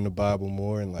was, reading the Bible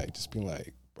more, and like just being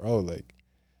like, bro, like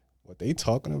what they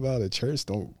talking about at church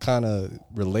don't kind of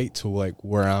relate to like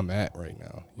where I'm at right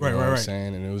now. You know what I'm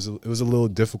saying? And it was a little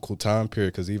difficult time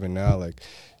period because even now, like,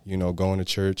 you know, going to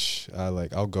church,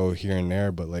 I'll go here and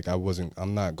there, but like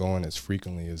I'm not going as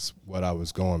frequently as what I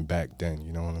was going back then.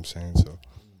 You know what I'm saying? So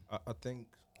I think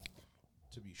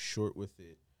to be short with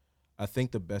it, I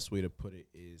think the best way to put it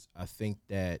is I think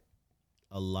that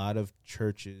a lot of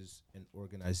churches and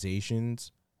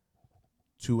organizations,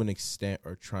 to an extent,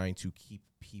 are trying to keep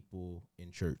people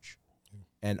in church.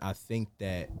 And I think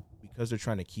that because they're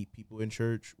trying to keep people in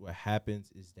church, what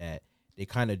happens is that they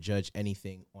kind of judge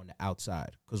anything on the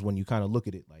outside. Because when you kind of look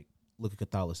at it, like, look at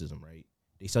Catholicism, right?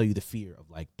 They sell you the fear of,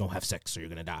 like, don't have sex or you're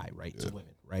going to die, right, to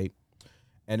women, right?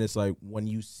 And it's like when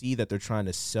you see that they're trying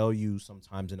to sell you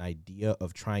sometimes an idea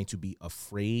of trying to be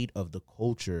afraid of the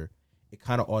culture, it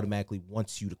kind of automatically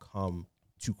wants you to come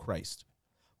to Christ.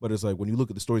 But it's like when you look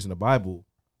at the stories in the Bible,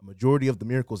 a majority of the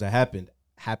miracles that happened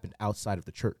outside of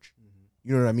the church.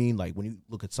 You know what I mean? Like when you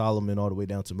look at Solomon all the way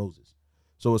down to Moses.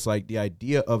 So it's like the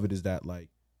idea of it is that like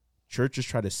churches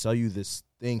try to sell you this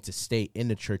thing to stay in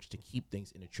the church, to keep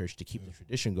things in the church, to keep the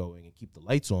tradition going and keep the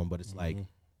lights on. But it's like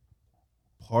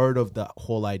part of the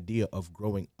whole idea of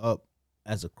growing up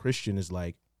as a Christian is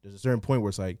like there's a certain point where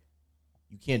it's like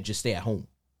you can't just stay at home.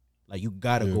 Like you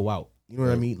gotta go out. You know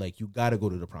what I mean? Like you gotta go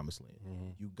to the promised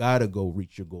land. You gotta go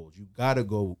reach your goals. You gotta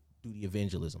go do the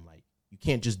evangelism. Like you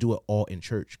can't just do it all in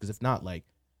church, because if not, like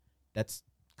that's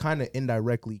kind of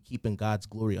indirectly keeping God's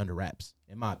glory under wraps,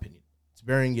 in my opinion. It's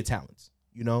burying your talents.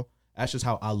 You know, that's just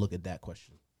how I look at that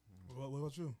question. What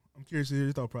about you? I'm curious to hear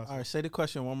your thought process. All right, say the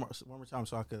question one more time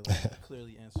so I could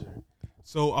clearly answer.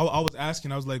 So I was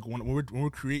asking, I was like, when we're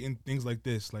creating things like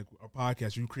this, like our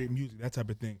podcast, you create music, that type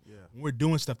of thing. Yeah. When we're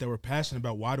doing stuff that we're passionate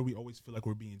about, why do we always feel like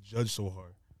we're being judged so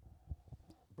hard?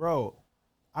 Bro,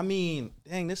 I mean,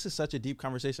 dang, this is such a deep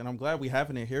conversation. I'm glad we're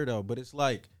having it here, though. But it's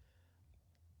like,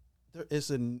 it's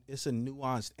a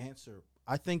nuanced answer.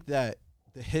 I think that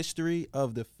the history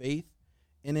of the faith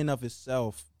in and of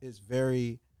itself is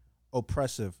very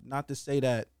oppressive. Not to say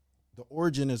that the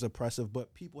origin is oppressive,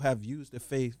 but people have used the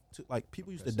faith to, like,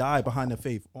 people used to die behind the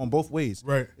faith on both ways.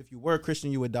 Right. If you were a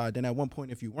Christian, you would die. Then at one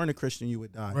point, if you weren't a Christian, you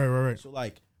would die. Right. So,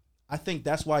 like, I think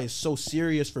that's why it's so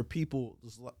serious for people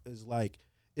is like,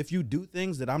 if you do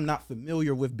things that I'm not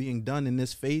familiar with being done in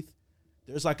this faith,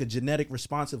 there's like a genetic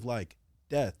response of like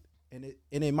death. And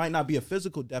it might not be a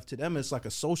physical death. To them, it's like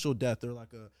a social death or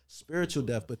like a spiritual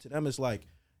death. But to them, it's like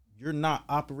you're not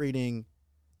operating.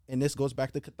 And this goes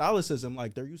back to Catholicism.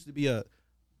 Like there used to be a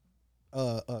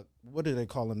what do they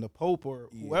call him? The Pope or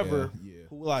whoever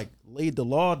who like laid the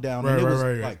law down. And it was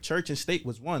like church and state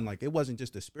was one. Like it wasn't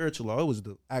just the spiritual law. It was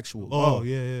the actual law.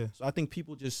 Yeah. So I think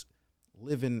people just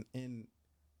live in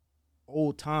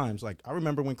old times. Like I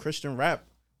remember when Christian rap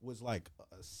was like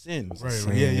a sin.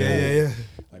 Right. Yeah.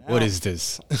 Like now, what is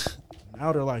this?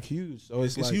 Now they're like huge. So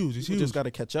it's like, huge. It's huge. Just got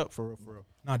to catch up for real.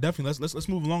 Nah, definitely. Let's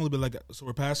move along a little bit. Like, so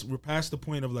we're past the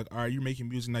point of like, all right, you're making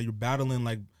music now. You're battling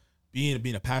like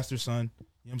being a pastor's son. You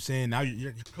know what I'm saying? Now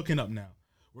you're cooking up now.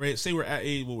 We're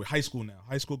at high school now.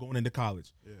 High school going into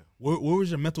college. Yeah. Where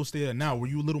was your mental state at now? Were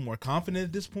you a little more confident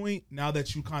at this point? Now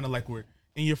that you kind of like were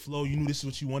in your flow, you knew this is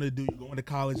what you wanted to do. You're going to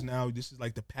college now. This is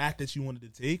like the path that you wanted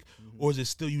to take, or is it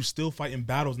still fighting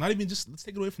battles? Not even just let's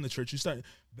take it away from the church. You start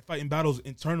fighting battles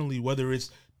internally, whether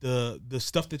it's the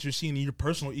stuff that you're seeing in your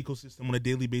personal ecosystem on a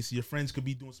daily basis. Your friends could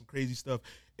be doing some crazy stuff,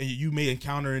 and you may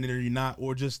encounter in it or you're not,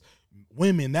 or just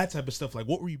women, that type of stuff. Like,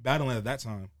 what were you battling at that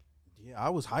time? Yeah, I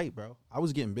was hyped, bro. I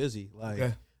was getting busy.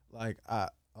 A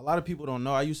lot of people don't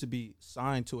know. I used to be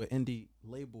signed to an indie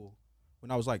label when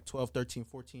I was like 12, 13,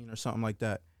 14 or something like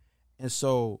that. And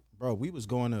so, bro, we was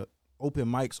going to open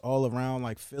mics all around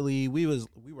like Philly. We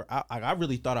were out. I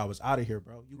really thought I was out of here,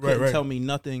 bro. You couldn't tell me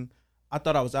nothing. I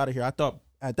thought I was out of here. I thought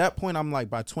at that point, I'm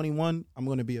like, by 21, I'm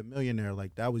going to be a millionaire.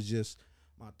 Like that was just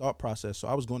my thought process. So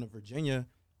I was going to Virginia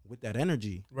with that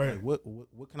energy. Right. Like,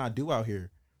 what can I do out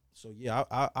here? So yeah,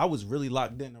 I was really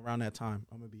locked in around that time.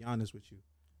 I'm going to be honest with you.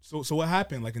 So what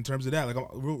happened, like, in terms of that? Like,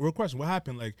 real question, what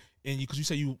happened? Like, and because you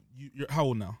said you're how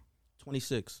old now?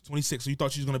 26. 26. So you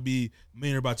thought she was gonna be a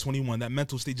millionaire by 21. That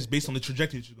mental state just based on the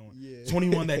trajectory that you're going. Yeah.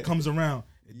 21 that comes around,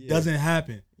 it doesn't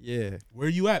happen. Yeah. Where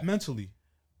are you at mentally?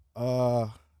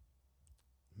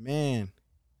 Man,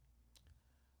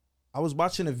 I was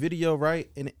watching a video, right,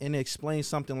 and it explained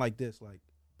something like this: like,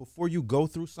 before you go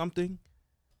through something,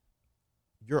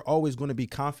 you're always going to be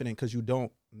confident because you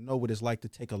don't know what it's like to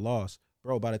take a loss,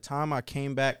 bro. By the time I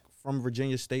came back from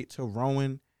Virginia State to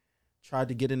Rowan, tried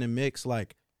to get in the mix,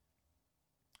 like,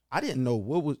 I didn't know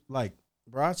what was, like,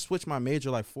 bro, I switched my major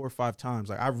like 4 or 5 times.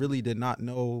 Like, I really did not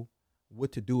know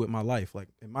what to do with my life. Like,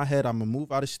 in my head, I'm going to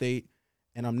move out of state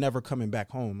and I'm never coming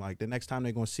back home. Like, the next time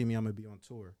they're going to see me, I'm going to be on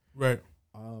tour. Right.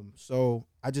 So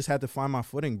I just had to find my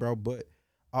footing, bro. But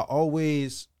I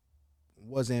always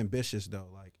was ambitious, though.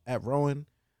 Like, at Rowan,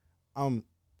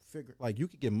 like, you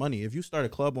could get money. If you start a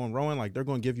club on Rowan, like, they're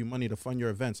going to give you money to fund your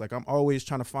events. Like, I'm always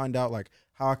trying to find out, like,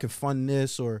 how I can fund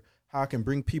this or how I can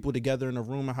bring people together in a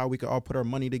room and how we could all put our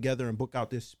money together and book out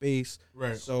this space.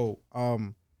 Right. So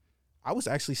I was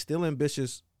actually still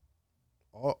ambitious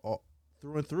all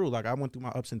through and through. Like, I went through my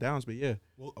ups and downs, but yeah.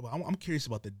 Well, I'm curious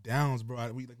about the downs, bro.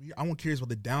 I'm curious about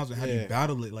the downs and how you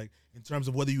battle it. Like, in terms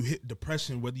of whether you hit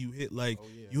depression, whether you hit, like,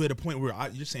 you hit a point where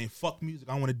you're saying, fuck music,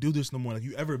 I don't want to do this no more. Like,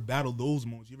 you ever battle those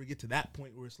moments? You ever get to that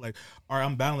point where it's like, all right,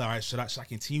 I'm battling. All right, should I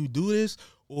continue to do this?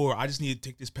 Or I just need to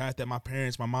take this path that my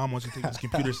mom wants to take, this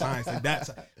computer science. Like,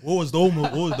 what was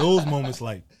those moments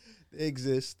like? They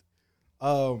exist.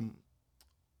 I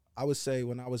would say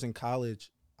when I was in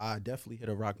college, I definitely hit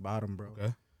a rock bottom, bro.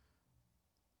 Okay.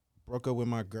 Broke up with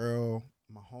my girl,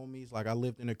 my homies. Like, I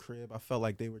lived in a crib. I felt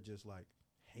like they were just, like,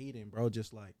 hating, bro.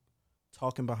 Just, like,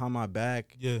 talking behind my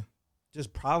back. Yeah.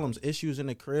 Just problems, issues in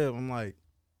the crib. I'm like,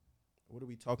 what are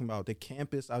we talking about? The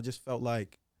campus, I just felt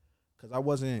like, because I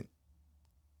wasn't,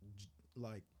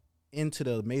 like, into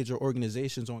the major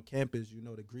organizations on campus, you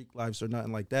know, the Greek lives or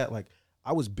nothing like that. Like,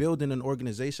 I was building an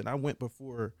organization. I went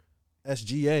before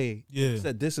SGA. Yeah.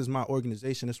 Said, this is my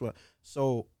organization. This what.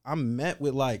 So I'm met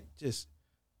with, like, just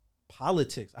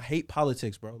politics. I hate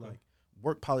politics, bro. Like,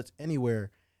 work politics anywhere.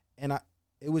 And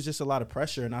it was just a lot of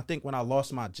pressure. And I think when I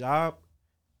lost my job,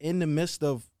 in the midst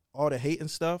of all the hate and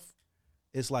stuff,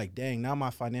 it's like, dang, now my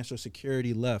financial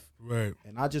security left. Right.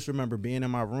 And I just remember being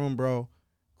in my room, bro,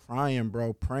 crying,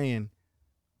 bro, praying,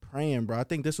 bro. I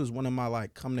think this was one of my,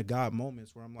 like, come to God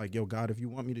moments where I'm like, yo, God, if you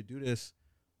want me to do this,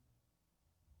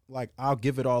 like, I'll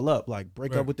give it all up. Like,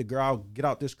 break up with the girl, I'll get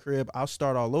out this crib, I'll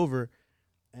start all over.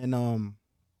 And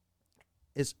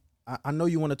I know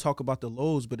you want to talk about the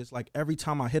lows, but it's like every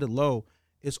time I hit a low,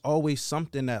 it's always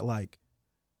something that, like,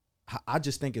 I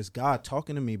just think it's God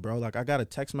talking to me, bro. Like, I got a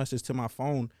text message to my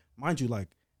phone. Mind you, like,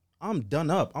 I'm done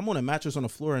up. I'm on a mattress on the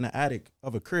floor in the attic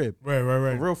of a crib. Right.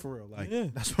 For real. Like,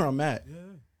 that's where I'm at. Yeah.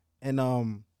 And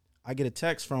I get a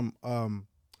text from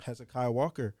Hezekiah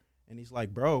Walker, and he's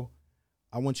like, bro,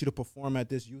 I want you to perform at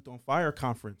this Youth on Fire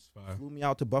conference. Flew me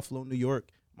out to Buffalo, New York.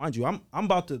 Mind you, I'm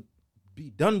about to be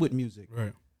done with music.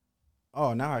 Right.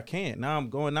 Oh, now I can't. Now I'm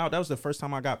going out. That was the first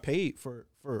time I got paid for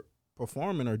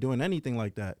performing or doing anything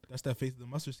like that. That's that faith of the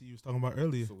mustard seed you was talking about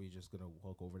earlier. So we just gonna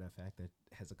walk over that fact that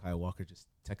Hezekiah Walker just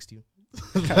text you,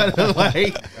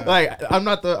 like I'm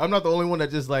not the only one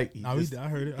that just, like, I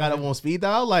heard it. Got him on speed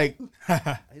dial. Like,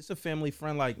 it's a family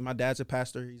friend. Like, my dad's a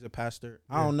pastor. He's a pastor.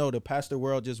 I don't know. The pastor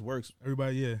world just works.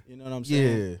 Everybody, yeah. You know what I'm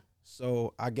saying? Yeah.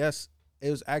 So I guess it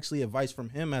was actually advice from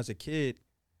him as a kid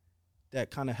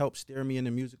that kind of helped steer me in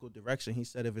the musical direction. He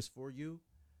said, if it's for you,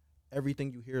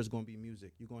 everything you hear is going to be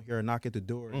music. You're going to hear a knock at the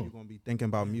door, and you're going to be thinking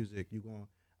about music.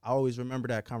 I always remember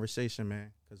that conversation,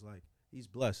 man, because, like, he's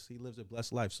blessed. He lives a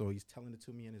blessed life, so he's telling it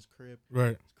to me in his crib.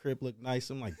 Right. His crib looked nice.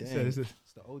 I'm like, damn, it's the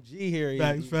OG here.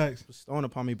 Facts. He's throwing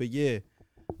upon me, but yeah.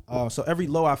 So every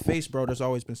low I face, bro, there's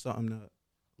always been something to,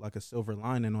 like, a silver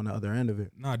lining on the other end of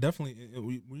it. Nah, definitely.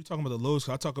 When you're talking about the lows,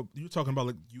 you were talking about,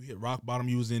 like, you hit rock bottom.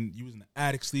 You was in the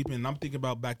attic sleeping, and I'm thinking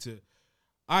about back to,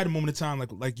 I had a moment of time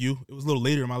like you. It was a little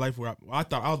later in my life where I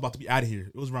thought I was about to be out of here.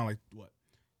 It was around, like,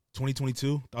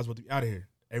 2022. I was about to be out of here.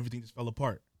 Everything just fell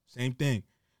apart. Same thing.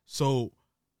 So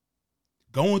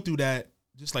going through that,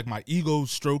 just like my ego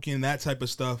stroking, that type of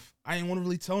stuff, I didn't want to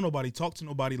really tell nobody, talk to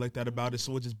nobody like that about it.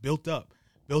 So it just built up.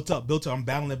 I'm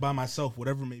battling it by myself,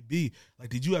 whatever it may be. Like,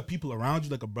 did you have people around you,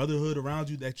 like a brotherhood around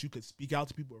you that you could speak out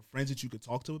to, people or friends that you could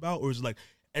talk to about? Or is it like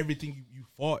everything you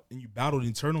fought and you battled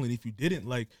internally? And if you didn't,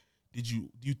 like, do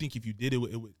you think if you did it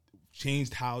would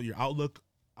change how your outlook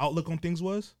on things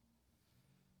was?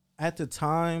 At the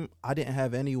time, I didn't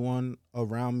have anyone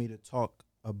around me to talk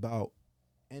about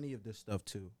any of this stuff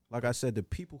to. Like I said, the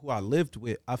people who I lived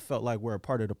with, I felt like were a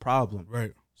part of the problem.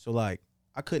 Right. So, like,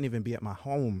 I couldn't even be at my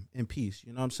home in peace.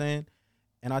 You know what I'm saying?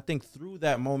 And I think through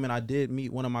that moment, I did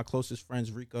meet one of my closest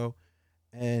friends, Rico,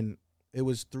 and it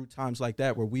was through times like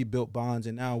that where we built bonds,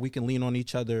 and now we can lean on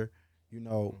each other, you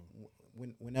know,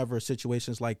 whenever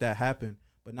situations like that happen.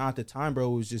 But not at the time,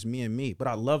 bro, it was just me and me. But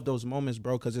I love those moments,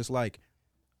 bro, because it's like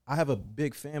I have a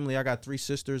big family. I got 3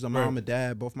 sisters, a mom, a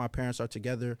dad. Both my parents are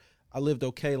together. I lived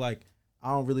okay. Like, I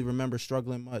don't really remember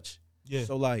struggling much. Yeah.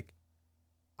 So, like,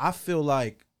 I feel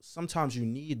like sometimes you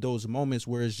need those moments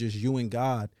where it's just you and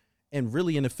God, and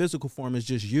really in the physical form it's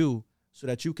just you, so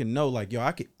that you can know, like, yo,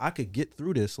 I could get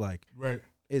through this. Like, right,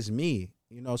 it's me,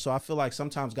 you know. So I feel like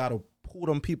sometimes God will pull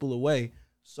them people away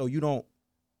so you don't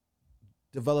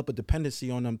develop a dependency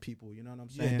on them people. You know what I'm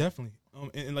saying? Yeah, definitely.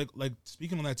 And like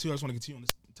speaking on that too, I just want to continue on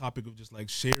this topic of just like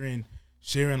sharing.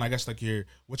 I guess like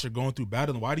what you're going through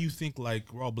battling. Why do you think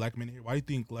like we're all black men here? Why do you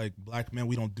think like black men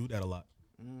we don't do that a lot?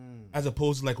 As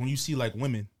opposed to like when you see like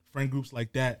women friend groups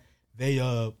like that,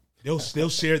 they'll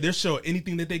show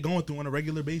anything that they're going through on a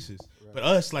regular basis. Right. But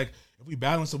us, like, if we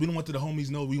battle, so we don't want the homies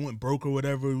know we went broke or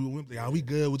whatever. We went like, we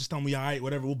good? We'll just tell them we all right,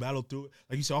 whatever. We'll battle through it.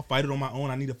 Like you said, I'll fight it on my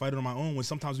own. I need to fight it on my own. When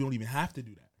sometimes we don't even have to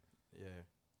do that. Yeah,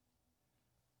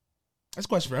 that's a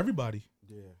question for everybody.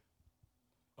 Yeah.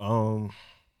 I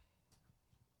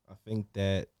think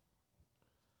that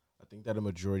a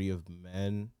majority of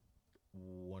men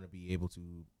want to be able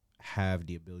to have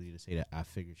the ability to say that I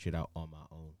figured shit out on my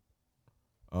own.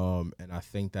 And I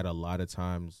think that a lot of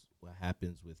times what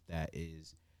happens with that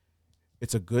is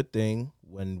it's a good thing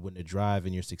when the drive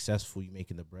and you're successful, you're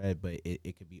making the bread, but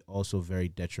it could be also very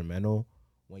detrimental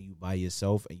when you by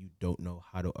yourself and you don't know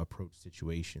how to approach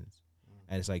situations.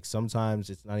 And it's like sometimes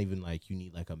it's not even like you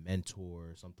need like a mentor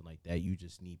or something like that. You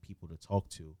just need people to talk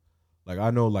to. Like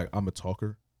I know like I'm a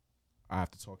talker. I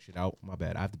have to talk shit out. My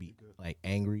bad. I have to be like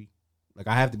angry. Like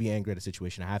I have to be angry at a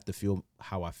situation. I have to feel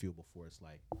how I feel before it's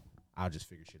like I'll just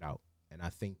figure shit out. And I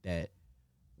think that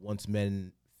once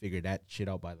men figure that shit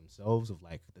out by themselves of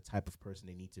like the type of person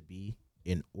they need to be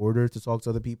in order to talk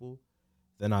to other people,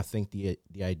 then I think the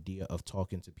idea of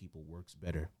talking to people works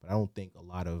better. But I don't think a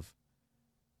lot of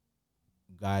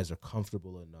guys are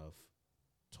comfortable enough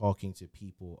talking to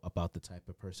people about the type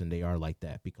of person they are like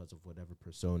that because of whatever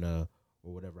persona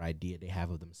or whatever idea they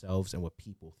have of themselves and what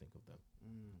people think of them.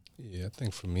 Yeah, I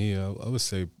think for me, I would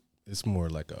say it's more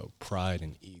like a pride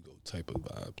and ego type of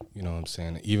vibe. You know what I'm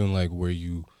saying? Even like where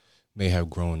you may have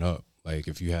grown up. Like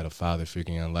if you had a father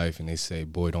figure in life and they say,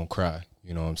 boy, don't cry.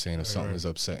 You know what I'm saying? If something is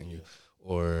upsetting you.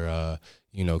 Or,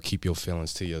 you know, keep your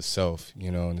feelings to yourself,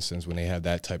 you know, in the sense when they have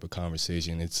that type of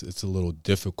conversation, it's a little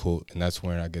difficult. And that's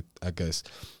where I guess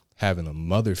having a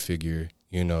mother figure,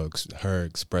 you know, her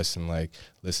expressing like,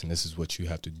 listen, this is what you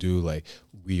have to do. Like,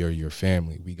 we are your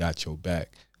family. We got your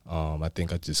back. I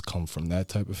think I just come from that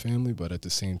type of family. But at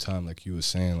the same time, like you were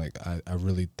saying, like, I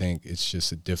really think it's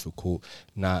just a difficult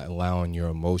not allowing your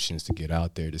emotions to get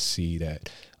out there to see that,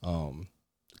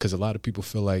 because a lot of people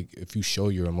feel like if you show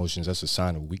your emotions, that's a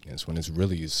sign of weakness, when it's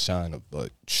really a sign of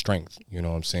strength. You know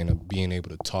what I'm saying? Of being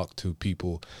able to talk to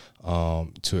people,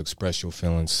 to express your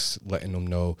feelings, letting them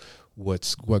know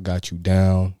what got you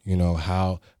down, you know,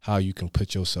 how you can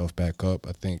put yourself back up.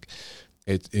 I think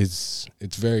it's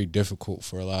very difficult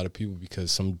for a lot of people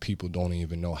because some people don't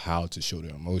even know how to show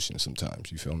their emotions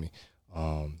sometimes, you feel me?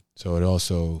 So it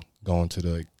also going to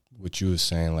the what you were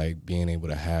saying, like being able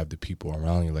to have the people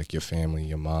around you, like your family,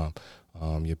 your mom,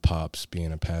 your pops,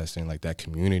 being a pastor, and like that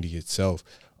community itself,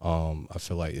 I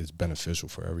feel like it's beneficial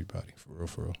for everybody, for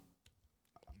real.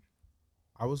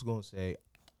 I was going to say,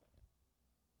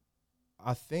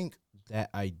 I think that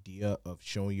idea of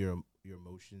showing your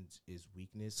emotions is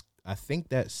weakness. I think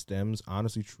that stems,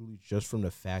 honestly, truly, just from the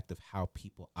fact of how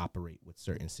people operate with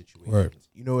certain situations. Right.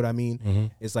 You know what I mean? Mm-hmm.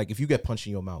 It's like if you get punched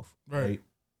in your mouth, right,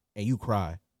 and you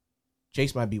cry,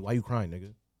 Chase might be, why you crying,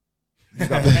 nigga? You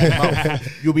got punched in the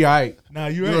mouth. You'll be all right. Nah,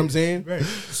 you know what I'm saying? Right.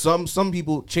 Some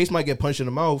people, Chase might get punched in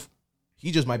the mouth.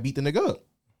 He just might beat the nigga up.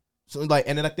 So like,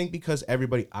 and then I think because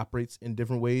everybody operates in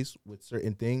different ways with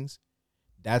certain things,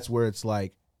 that's where it's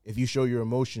like, if you show your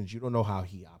emotions, you don't know how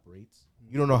he operates.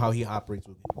 You don't know how he operates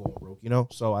with going broke, you know?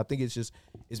 So I think it's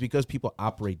because people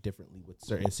operate differently with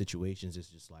certain situations. It's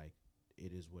just like,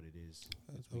 it is what it is.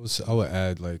 I would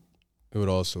add, like, it would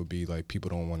also be like you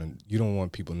don't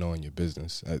want people knowing your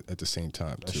business at the same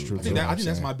time. That's too. true. I think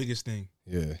that's my biggest thing.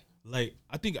 Yeah. Like,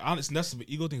 I think honestly, that's the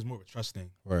ego thing is more of a trust thing.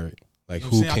 Right. Like,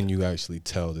 you know who can you actually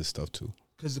tell this stuff to?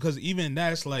 Because even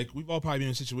that's like, we've all probably been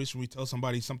in a situation where we tell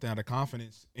somebody something out of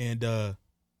confidence and then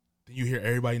you hear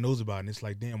everybody knows about it and it's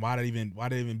like, damn, why did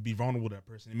I even be vulnerable to that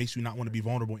person? It makes you not want to be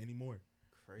vulnerable anymore.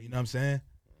 Crazy. You know what I'm saying?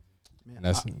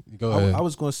 Man, go ahead. I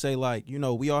was going to say, like, you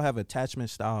know, we all have attachment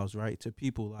styles, right, to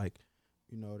people. Like,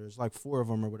 You know, there's like 4 of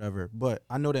them or whatever. But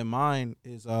I know that mine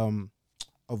is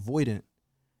avoidant.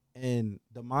 And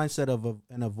the mindset of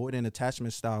an avoidant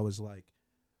attachment style is like,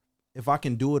 if I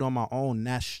can do it on my own,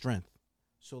 that's strength.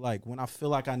 So like when I feel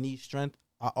like I need strength,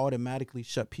 I automatically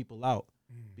shut people out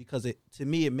because to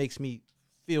me, it makes me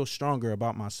feel stronger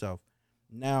about myself.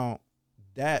 Now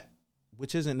that,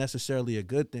 which isn't necessarily a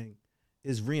good thing,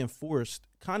 is reinforced.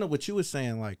 Kind of what you were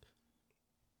saying, like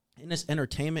in this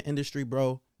entertainment industry,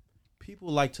 bro, people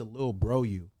like to little bro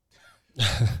you.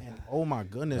 And oh my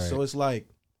goodness. Right. So it's like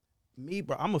me,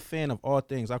 bro, I'm a fan of all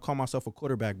things. I call myself a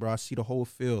quarterback, bro. I see the whole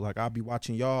field. Like I'll be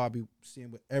watching y'all. I'll be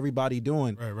seeing what everybody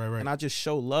doing. Right. And I just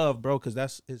show love, bro,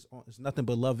 because it's nothing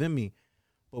but love in me.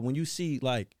 But when you see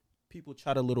like people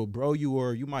try to little bro you,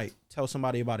 or you might tell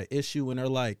somebody about an issue and they're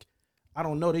like, I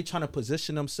don't know, they trying to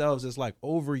position themselves as like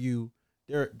over you.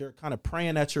 They're kind of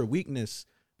preying at your weakness,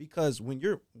 because when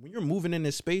you're moving in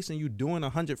this space and you doing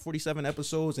 147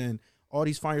 episodes and all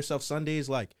these Find Yourself Sundays,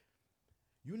 like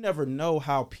you never know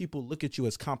how people look at you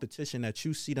as competition, that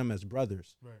you see them as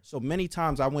brothers. Right. So many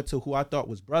times I went to who I thought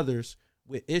was brothers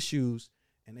with issues,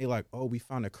 and they like, oh, we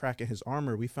found a crack in his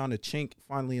armor. We found a chink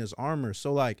finally in his armor.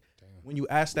 So like, when you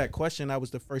asked that question, that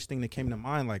was the first thing that came to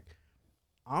mind. Like,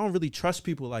 I don't really trust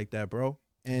people like that, bro.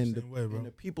 And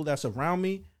the people that's around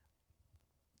me,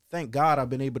 thank God I've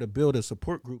been able to build a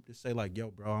support group to say like, yo,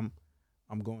 bro,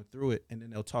 I'm going through it. And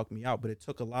then they'll talk me out. But it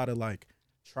took a lot of like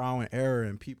trial and error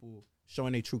and people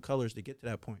showing their true colors to get to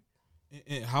that point.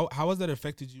 And how has that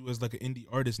affected you as like an indie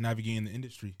artist navigating the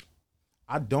industry?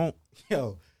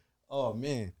 Oh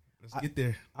man. Let's get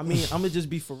there. I mean, I'm gonna just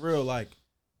be for real. Like,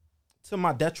 to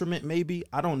my detriment, maybe,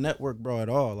 I don't network, bro, at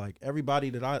all. Like, everybody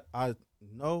that I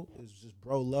know is just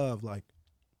bro love. Like,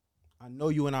 I know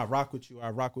you and I rock with you.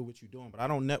 I rock with what you're doing. But I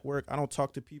don't network. I don't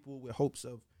talk to people with hopes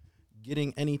of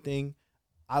getting anything.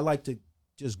 I like to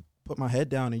just put my head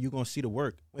down and you're going to see the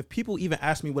work. If people even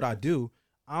ask me what I do,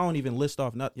 I don't even list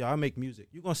off nothing. Yeah, I make music.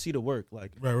 You're going to see the work.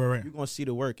 Like, right. You're going to see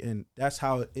the work. And that's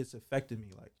how it's affected me.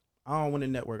 Like, I don't want to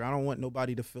network. I don't want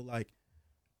nobody to feel like,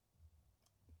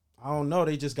 I don't know,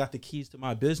 they just got the keys to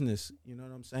my business. You know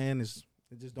what I'm saying? It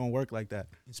just don't work like that.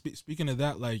 And speaking of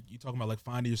that, like, you talking about like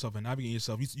finding yourself and navigating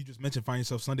yourself. You just mentioned Find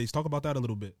Yourself Sundays. Talk about that a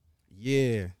little bit.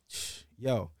 Yeah.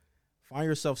 Yo, Find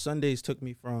Yourself Sundays took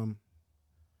me from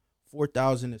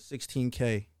 4,000 to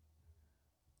 16K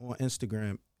on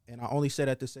Instagram. And I only say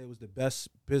that to say it was the best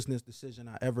business decision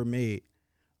I ever made.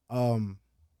 When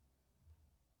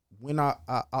I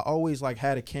always like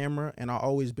had a camera and I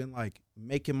always been like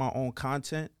making my own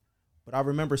content. But I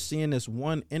remember seeing this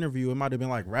one interview, it might have been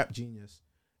like Rap Genius.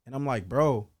 And I'm like,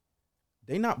 bro,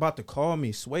 they not about to call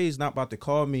me. Sway's not about to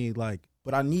call me, like,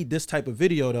 but I need this type of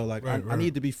video though. Like, I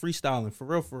need to be freestyling for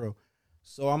real.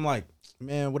 So I'm like,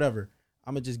 man, whatever.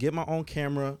 I'm going to just get my own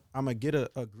camera. I'm going to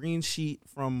get a green sheet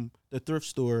from the thrift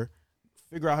store,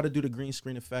 figure out how to do the green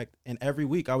screen effect. And every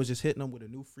week I was just hitting them with a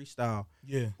new freestyle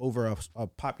over a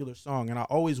popular song. And I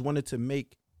always wanted to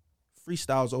make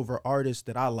freestyles over artists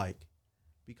that I like.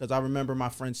 Because I remember my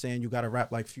friend saying you got to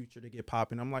rap like Future to get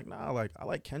popping. I'm like, nah, like I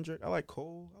like Kendrick, I like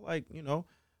Cole, I like,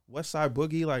 West Side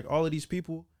Boogie, like all of these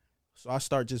people. So I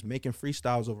start just making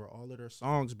freestyles over all of their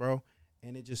songs, bro.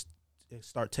 And it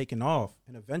start taking off.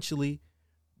 And eventually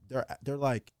they're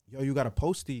like, yo, you got to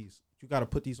post these. You got to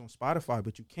put these on Spotify,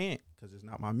 but you can't because it's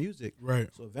not my music. Right.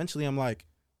 So eventually I'm like,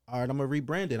 all right, I'm going to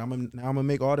rebrand it. Now I'm going to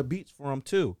make all the beats for them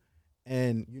too.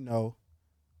 And,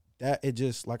 that it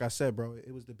just, like I said, bro,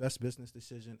 it was the best business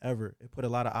decision ever. It put a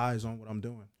lot of eyes on what I'm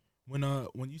doing.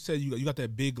 When you said you got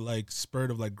that big like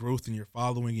spurt of like growth in your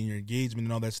following and your engagement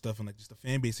and all that stuff and like just the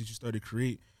fan base that you started to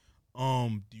create,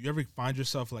 do you ever find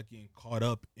yourself like getting caught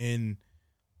up in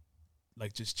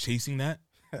like just chasing that?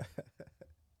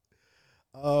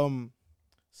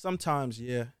 Sometimes,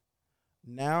 yeah.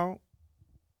 Now,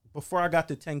 before I got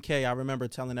to 10K, I remember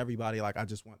telling everybody like I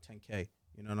just want 10K.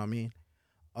 You know what I mean?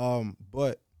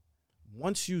 But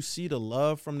once you see the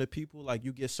love from the people, like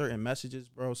you get certain messages,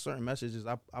 bro. Certain messages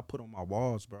I put on my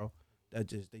walls, bro.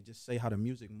 They just say how the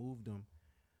music moved them.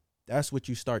 That's what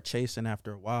you start chasing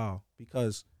after a while,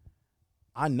 because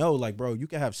I know, like, bro, you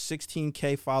can have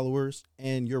 16K followers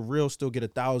and your reel still get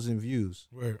 1,000 views.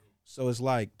 Right. So it's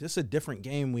like this is a different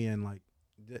game we in. Like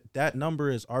that number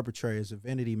is arbitrary. It's a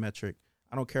vanity metric.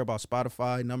 I don't care about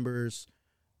Spotify numbers,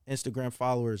 Instagram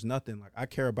followers, nothing. Like I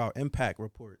care about impact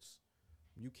reports.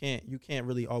 You can't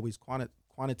really always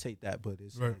quantitate that, but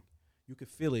it's like you can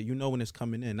feel it. You know when it's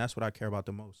coming in. That's what I care about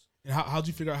the most. And how'd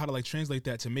you figure out how to like translate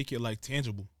that to make it like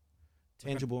tangible?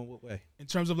 Tangible in what way? In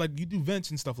terms of like you do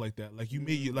events and stuff like that. Like you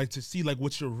made you like to see like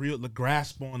what's your real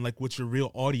grasp on like what your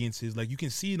real audience is. Like you can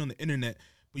see it on the internet,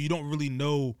 but you don't really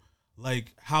know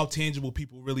like how tangible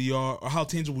people really are, or how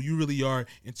tangible you really are,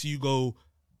 until you go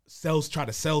try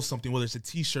to sell something, whether it's a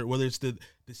T-shirt, whether it's the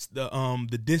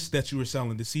disc that you were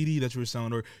selling, the CD that you were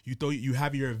selling, or you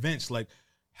have your events. Like,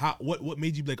 what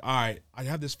made you be like, all right, I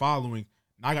have this following.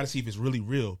 Now I got to see if it's really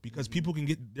real, because people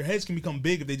can their heads can become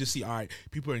big if they just see, all right,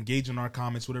 people are engaging in our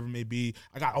comments, whatever it may be.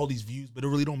 I got all these views, but it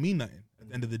really don't mean nothing at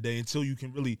the end of the day until you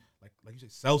can really, like you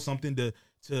said, sell something to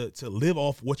live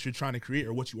off what you're trying to create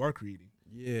or what you are creating.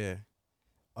 Yeah.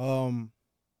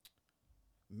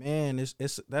 Man,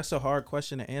 that's a hard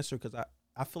question to answer, because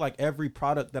I feel like every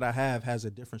product that I have has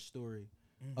a different story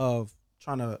of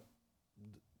trying to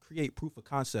create proof of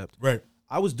concept. Right.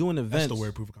 I was doing events. That's the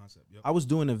word, proof of concept. Yep. I was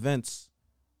doing events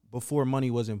before money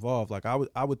was involved. Like I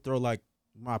would throw, like,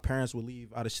 my parents would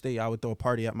leave out of state, I would throw a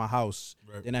party at my house.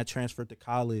 Right. Then I transferred to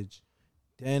college.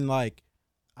 Then, like,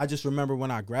 I just remember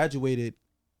when I graduated,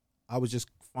 I was just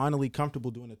finally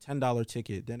comfortable doing a $10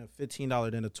 ticket, then a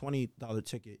 $15, then a $20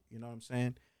 ticket. You know what I'm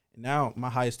saying? And now my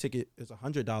highest ticket is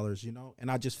 $100. You know,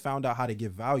 and I just found out how to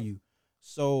give value.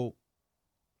 So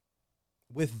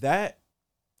with that,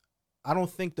 I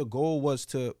don't think the goal was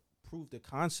to prove the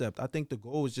concept. I think the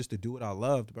goal was just to do what I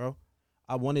loved, bro.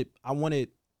 I wanted,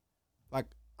 like,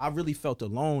 I really felt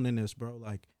alone in this, bro.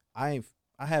 Like, I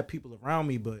had people around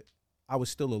me, but I was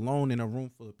still alone in a room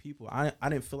full of people. I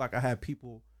didn't feel like I had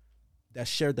people that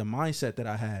shared the mindset that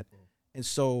I had. And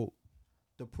so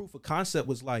the proof of concept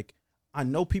was like, I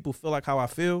know people feel like how I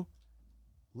feel.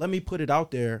 Let me put it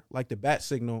out there like the bat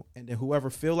signal, and then whoever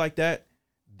feel like that,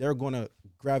 they're going to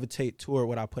gravitate toward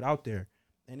what I put out there.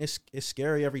 And it's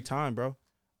scary every time, bro.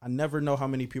 I never know how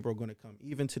many people are going to come.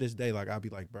 Even to this day, like, I'll be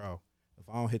like, bro, if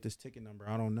I don't hit this ticket number,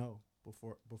 I don't know.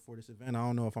 Before this event, I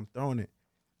don't know if I'm throwing it.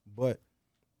 But,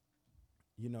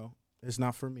 you know, it's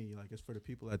not for me. Like, it's for the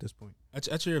people at this point.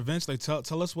 At your events, like,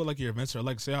 tell us what, like, your events are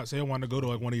like. Say I want to go to,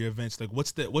 like, one of your events. Like,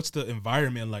 what's the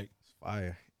environment like? It's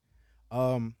fire.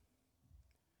 I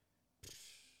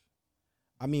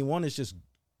mean, one is just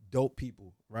dope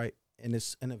people, right? And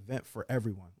it's an event for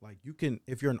everyone. Like, you can,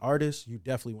 if you're an artist, you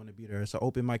definitely want to be there. It's an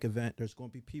open mic event. There's going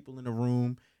to be people in the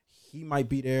room. He might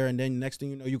be there, and then next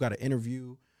thing you know, you got an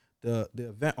interview. The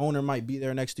event owner might be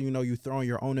there. Next thing you know, you throwing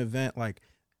your own event. Like,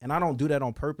 and I don't do that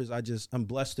on purpose. I'm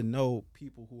blessed to know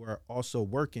people who are also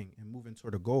working and moving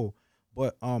toward a goal.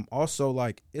 But also,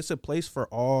 like, it's a place for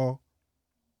all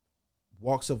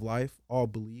walks of life, all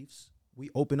beliefs. We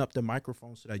open up the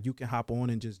microphone so that you can hop on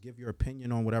and just give your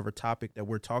opinion on whatever topic that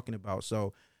we're talking about.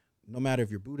 So no matter if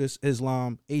you're Buddhist,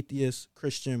 Islam, atheist,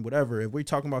 Christian, whatever, if we're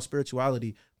talking about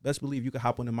spirituality, best believe you can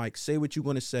hop on the mic, say what you're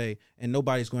going to say, and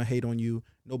nobody's going to hate on you.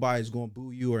 Nobody's going to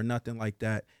boo you or nothing like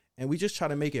that. And we just try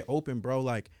to make it open, bro.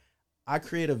 Like, I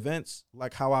create events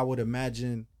like how I would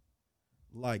imagine,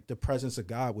 like, the presence of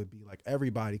God would be. Like,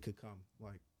 everybody could come.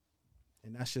 Like,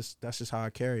 and that's just how I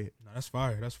carry it. No, that's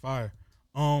fire. That's fire.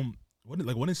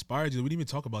 What inspired you? We didn't even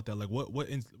talk about that. Like,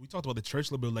 we talked about the church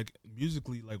a little bit. Like,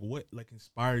 musically, like, what, like,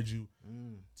 inspired you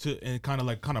to, and kind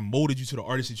of molded you to the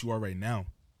artist that you are right now?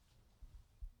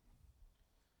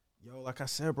 Yo, like I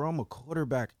said, bro, I'm a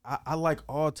quarterback. I like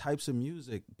all types of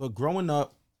music, but growing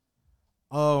up,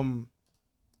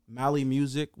 Mali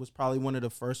Music was probably one of the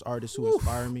first artists who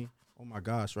inspired me. Oh my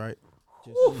gosh, right?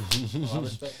 I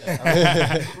respect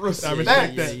that.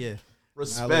 Respect that. Yeah.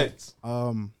 Respect.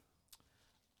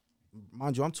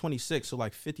 Mind you, I'm 26, so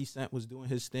like 50 Cent was doing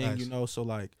his thing, you know. So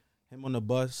like him on the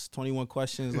bus, 21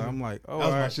 Questions. Like, I'm like, oh, that was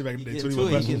all my right, shit back in the day.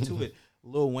 He get to it.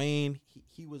 Lil Wayne,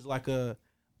 he was like I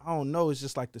don't know, it's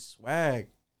just like the swag.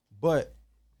 But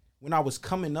when I was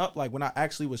coming up, like when I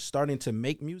actually was starting to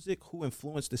make music, who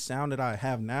influenced the sound that I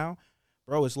have now,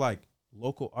 bro, it's like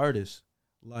local artists.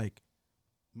 Like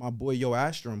my boy Yo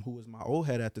Astrom, who was my old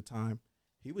head at the time,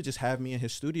 he would just have me in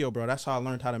his studio, bro. That's how I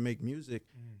learned how to make music.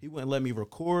 He wouldn't let me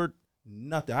record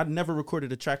nothing. I'd never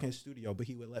recorded a track in his studio, but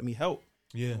he would let me help.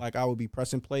 Yeah. Like, I would be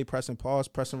pressing play, pressing pause,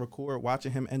 pressing record,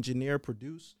 watching him engineer,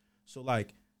 produce. So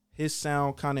like his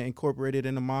sound kind of incorporated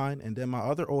into mine. And then my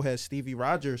other old head, Stevie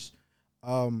Rogers,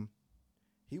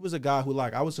 he was a guy who,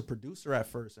 like, I was a producer at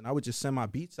first, and I would just send my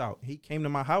beats out. He came to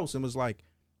my house and was like,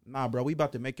 nah, bro, we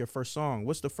about to make your first song.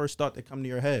 What's the first thought that come to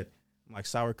your head? I'm like,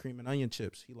 sour cream and onion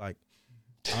chips. He like,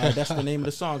 all right, that's the name of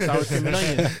the song, sour cream and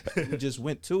onion. We just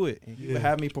went to it, and he would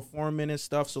have me performing and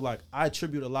stuff. So like, I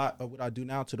attribute a lot of what I do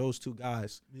now to those two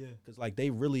guys. Yeah, because like they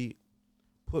really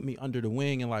put me under the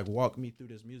wing and like walked me through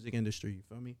this music industry. You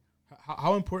feel me?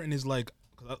 How important is, like,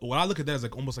 when I look at that as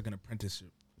like almost like an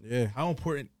apprenticeship. Yeah. How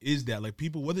important is that? Like,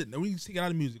 people, whether when you take it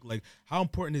out of music, like how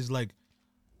important is like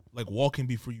walking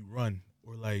before you run,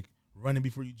 or like running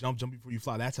before you jump before you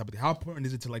fly, that type of thing? How important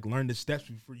is it to like learn the steps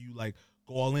before you like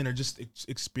go all in or just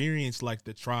experience like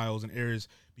the trials and errors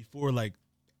before like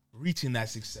reaching that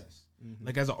success? Mm-hmm.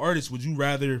 Like as an artist, would you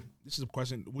rather, this is a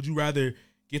question, would you rather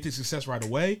get the success right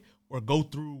away or go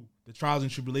through the trials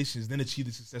and tribulations, then achieve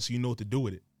the success so you know what to do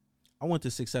with it? I want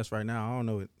the success right now. I don't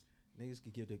know it. Niggas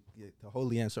can give the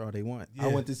holy answer all they want. Yeah. I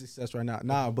want the success right now.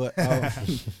 Nah, but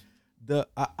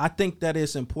I think that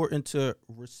it's important to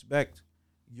respect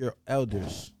your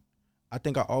elders. I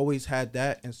think I always had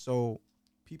that. And so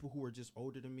people who were just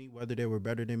older than me, whether they were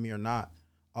better than me or not,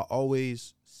 I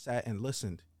always sat and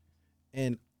listened.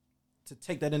 And to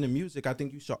take that into music, I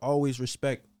think you should always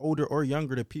respect older or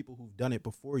younger the people who've done it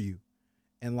before you.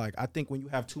 And like, I think when you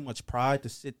have too much pride to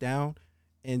sit down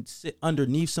and sit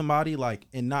underneath somebody, like,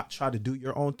 and not try to do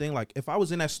your own thing. Like if I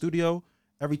was in that studio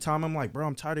every time, I'm like, bro,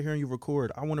 I'm tired of hearing you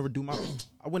record. I want to do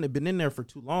I wouldn't have been in there for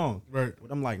too long. Right.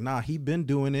 But I'm like, nah, he been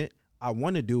doing it. I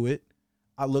want to do it.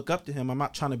 I look up to him. I'm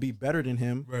not trying to be better than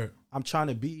him. Right. I'm trying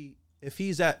to be, if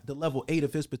he's at the level 8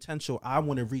 of his potential, I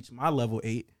want to reach my level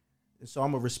 8. And so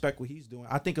I'm going to respect what he's doing.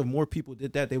 I think if more people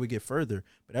did that, they would get further.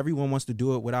 But everyone wants to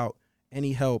do it without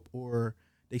any help, or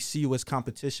they see you as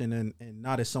competition and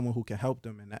not as someone who can help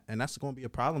them. And that's going to be a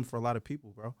problem for a lot of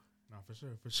people, bro. No, for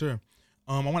sure, for sure.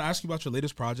 I want to ask you about your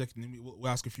latest project, and then we'll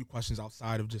ask a few questions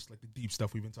outside of just like the deep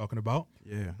stuff we've been talking about.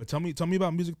 Yeah. But tell me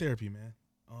about music therapy, man.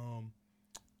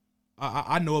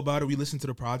 I know about it. We listened to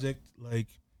the project. Like,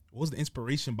 what was the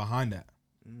inspiration behind that?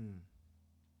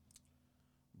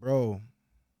 Bro,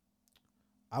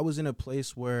 I was in a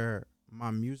place where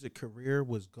my music career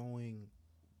was going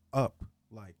up.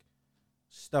 Like,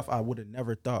 stuff I would have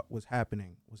never thought was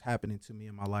happening to me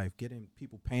in my life. Getting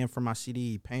people paying for my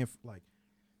CD,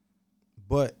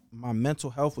 but my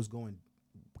mental health was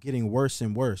getting worse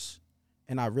and worse.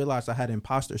 And I realized I had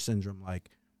imposter syndrome. Like,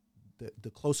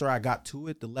 the closer I got to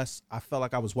it, the less I felt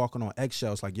like I was walking on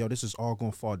eggshells. Like, yo, this is all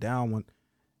gonna fall down.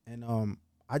 And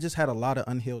I just had a lot of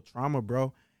unhealed trauma,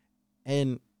 bro.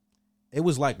 And it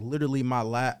was like literally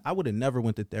I would have never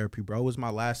went to therapy, bro. It was my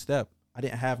last step. I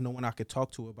didn't have no one I could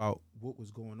talk to about what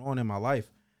was going on in my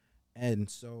life. And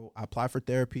so I applied for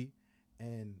therapy,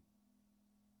 and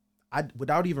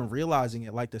without even realizing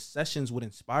it, like the sessions would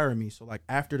inspire me. So like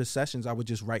after the sessions, I would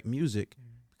just write music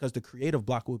because the creative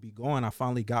block would be gone. I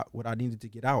finally got what I needed to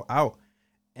get out.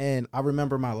 And I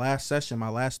remember my last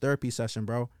therapy session,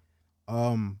 bro.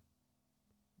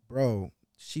 Bro,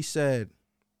 she said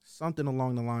something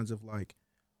along the lines of like,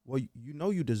 well, you know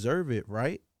you deserve it,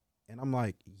 right? And I'm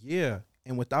like, yeah.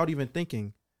 And without even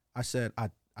thinking, I said, I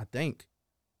think.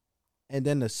 And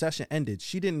then the session ended.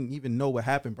 She didn't even know what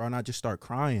happened, bro. And I just start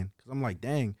crying because I'm like,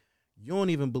 dang, you don't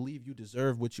even believe you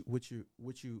deserve what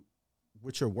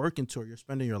you're working toward. You're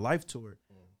spending your life toward.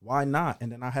 Why not?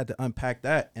 And then I had to unpack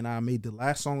that, and I made the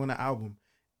last song on the album.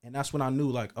 And that's when I knew,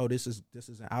 like, oh, this is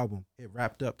an album. It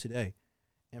wrapped up today.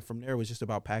 And from there, it was just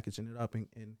about packaging it up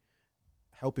and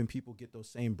helping people get those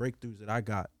same breakthroughs that I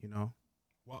got, you know?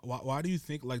 Why do you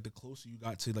think, like, the closer you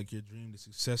got to, like, your dream, the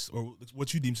success, or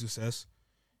what you deem success,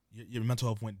 your mental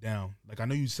health went down? Like, I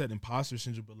know you said imposter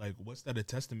syndrome, but, like, what's that a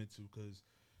testament to? Because,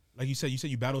 like you said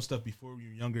you battled stuff before you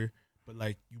were younger, but,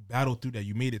 like, you battled through that.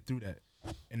 You made it through that.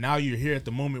 And now you're here at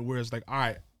the moment where it's like, all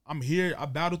right, I'm here. I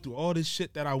battled through all this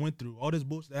shit that I went through, all this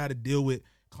bullshit that I had to deal with,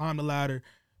 climbed the ladder,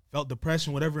 felt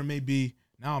depression, whatever it may be.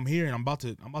 Now I'm here, and I'm about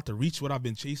to reach what I've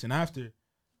been chasing after,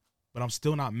 but I'm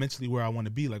still not mentally where I want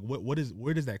to be. Like,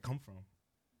 where does that come from?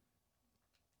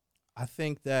 I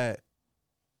think that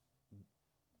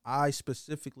I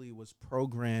specifically was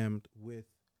programmed with,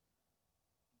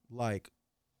 like,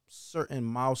 certain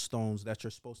milestones that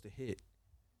you're supposed to hit,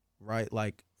 right?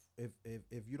 Like,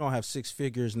 if you don't have 6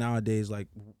 figures nowadays, like,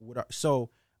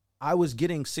 so I was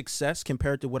getting success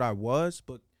compared to what I was,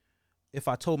 but if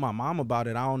I told my mom about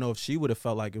it, I don't know if she would have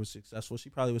felt like it was successful. She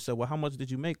probably would say, well, how much did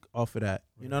you make off of that?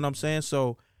 You know what I'm saying?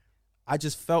 So I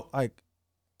just felt like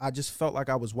I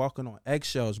was walking on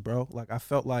eggshells, bro. Like, I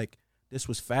felt like this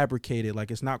was fabricated.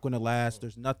 Like, it's not going to last.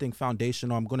 There's nothing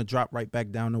foundational. I'm going to drop right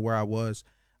back down to where I was.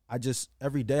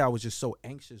 Every day I was just so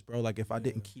anxious, bro. Like, if I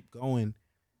didn't keep going,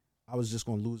 I was just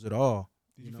going to lose it all.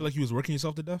 Did you feel like you was working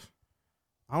yourself to death?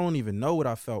 I don't even know what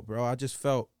I felt, bro. I just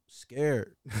felt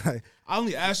scared. I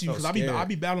only asked you because I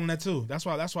be battling that too. That's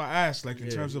why I asked, like, in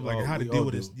terms of like how to deal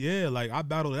with this. Yeah, like, I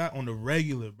battle that on the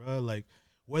regular, bro. Like,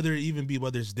 whether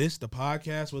it's this, the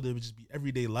podcast, whether it just be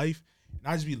everyday life,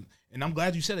 and I'm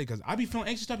glad you said it because I be feeling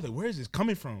anxious. I be like, where is this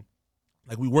coming from?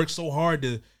 Like, we work so hard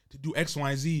to do X, Y,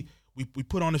 and Z. We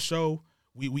put on a show,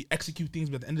 we execute things,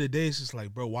 but at the end of the day, it's just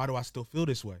like, bro, why do I still feel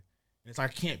this way? And it's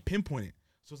like I can't pinpoint it.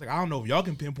 So it's like, I don't know if y'all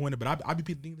can pinpoint it, but I be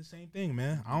thinking the same thing,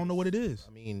 man. I don't know what it is.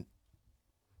 I mean,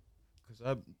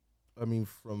 because I mean,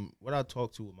 from what I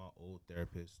talked to with my old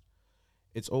therapist,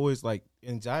 it's always like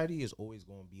anxiety is always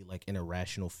going to be like an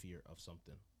irrational fear of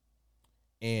something.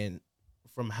 And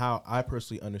from how I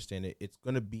personally understand it, it's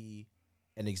going to be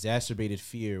an exacerbated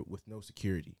fear with no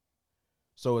security.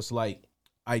 So it's like,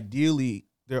 ideally,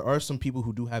 there are some people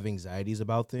who do have anxieties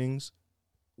about things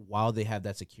while they have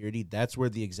that security. That's where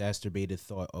the exacerbated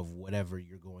thought of whatever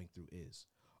you're going through is.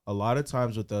 A lot of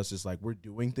times with us, it's like we're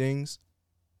doing things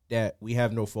that we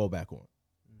have no fallback on.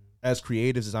 As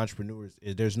creatives, as entrepreneurs,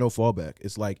 there's no fallback.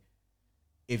 It's like,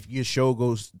 if your show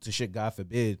goes to shit, God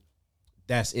forbid,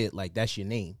 that's it. Like, that's your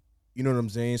name. You know what I'm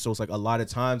saying? So it's like a lot of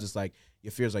times it's like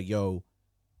your fear's like, yo,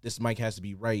 this mic has to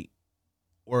be right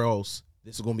or else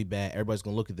this is going to be bad. Everybody's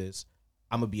going to look at this.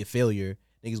 I'm going to be a failure.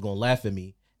 Niggas going to laugh at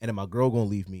me. And then my girl going to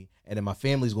leave me. And then my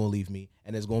family's going to leave me.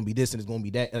 And it's going to be this and it's going to be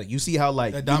that. Like, you see how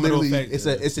like that domino effect,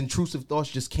 it's intrusive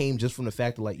thoughts just came just from the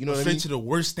fact of like, you know what I mean? To the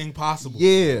worst thing possible.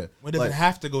 Yeah. When does it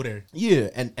have to go there? Yeah.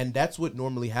 And that's what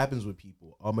normally happens with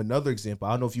people. Another example,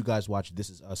 I don't know if you guys watch This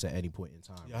Is Us at any point in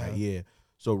time. Yeah. Right? Yeah.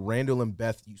 So Randall and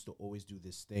Beth used to always do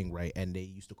this thing, right? And they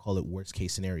used to call it worst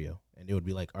case scenario. And they would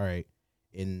be like, all right,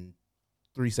 in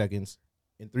 3 seconds,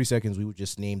 we would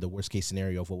just name the worst case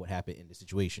scenario of what would happen in the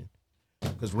situation.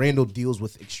 Because Randall deals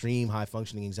with extreme high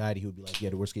functioning anxiety. He would be like,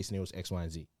 yeah, the worst case scenario is X, Y,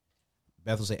 and Z.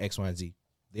 Beth will say X, Y, and Z.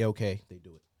 They okay, they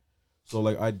do it. So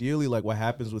like ideally, like what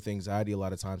happens with anxiety a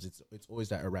lot of times, it's always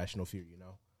that irrational fear, you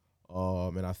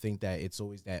know? And I think that it's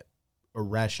always that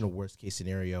irrational worst case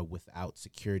scenario without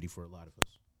security for a lot of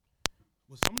us.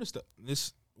 With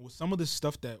some of this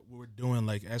stuff that we're doing,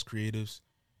 like as creatives,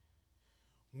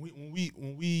 when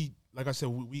we like I said,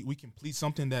 we complete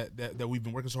something that we've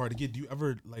been working so hard to get. Do you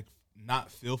ever like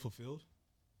not feel fulfilled?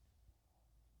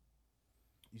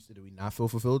 You said, do we not feel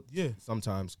fulfilled? Yeah,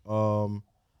 sometimes.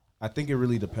 I think it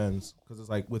really depends because it's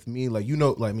like with me, like, you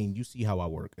know, like, I mean, you see how I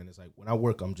work, and it's like when I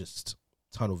work, I'm just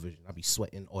tunnel vision. I be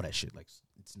sweating, all that shit, like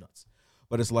it's nuts.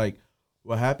 But it's like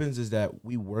what happens is that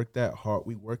we work that hard,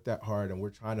 and we're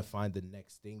trying to find the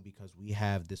next thing because we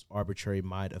have this arbitrary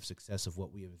mind of success of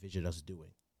what we envision us doing.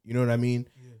 You know what I mean?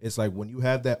 Yeah. It's like when you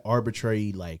have that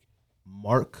arbitrary like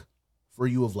mark for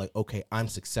you of like, okay, I'm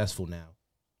successful now.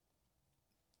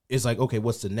 It's like, okay,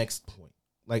 what's the next point?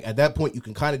 Like at that point, you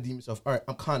can kind of deem yourself, all right,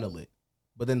 I'm kind of lit.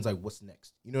 But then it's like, what's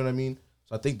next? You know what I mean?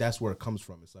 So I think that's where it comes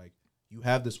from. It's like you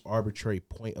have this arbitrary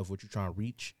point of what you're trying to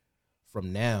reach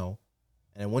from now.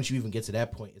 And then once you even get to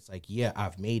that point, it's like, yeah,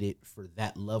 I've made it for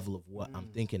that level of what I'm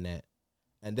thinking at.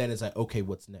 And then it's like, okay,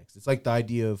 what's next? It's like the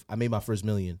idea of I made my first $1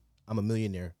 million. I'm a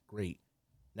millionaire. Great.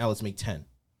 Now let's make 10.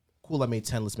 Cool, I made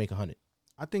 10. Let's make 100.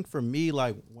 I think for me,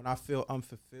 like when I feel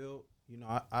unfulfilled, you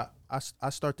know, I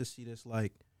start to see this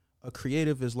like a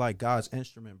creative is like God's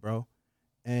instrument, bro.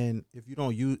 And if you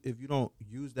don't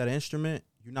use that instrument,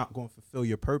 you're not going to fulfill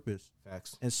your purpose.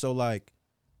 Facts. And so like,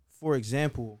 for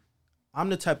example, I'm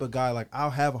the type of guy, like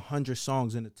I'll have 100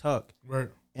 songs in the tuck. Right.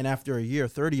 And after a year,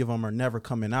 30 of them are never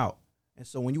coming out. And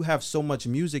so when you have so much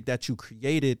music that you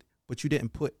created, but you didn't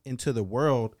put into the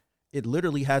world, it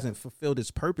literally hasn't fulfilled its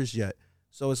purpose yet.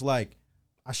 So it's like,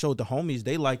 I showed the homies,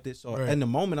 they liked it. So in the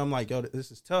moment, I'm like, yo,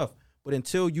 this is tough. But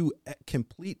until you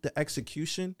complete the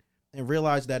execution and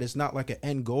realize that it's not like an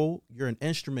end goal, you're an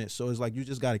instrument. So it's like, you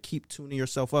just got to keep tuning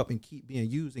yourself up and keep being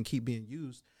used and keep being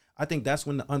used. I think that's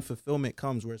when the unfulfillment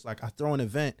comes, where it's like I throw an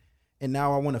event and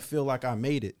now I want to feel like I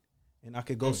made it and I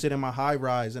could go sit in my high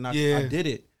rise and I did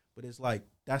it. But it's like,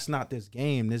 that's not this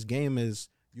game. This game is,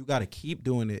 you got to keep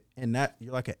doing it, and that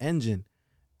you're like an engine.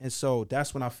 And so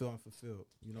that's when I feel unfulfilled.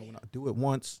 You know, when I do it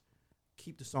once,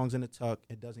 keep the songs in the tuck,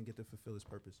 it doesn't get to fulfill its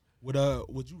purpose.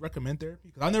 Would you recommend therapy?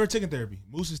 Because I've never taken therapy.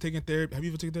 Moose is taking therapy. Have you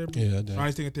ever taken therapy? Yeah, I did.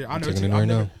 Ryan's taking therapy. I'm taking it right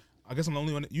now. I guess I'm the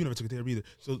only one. You never took therapy either.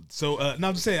 So no,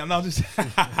 I'm just saying. He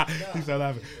started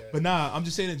laughing. But nah, I'm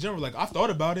just saying in general. Like I've thought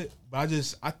about it, but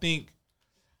I think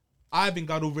I haven't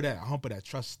got over that hump of that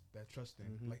trust thing.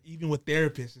 Mm-hmm. Like even with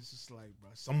therapists, it's just like, bro,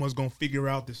 someone's gonna figure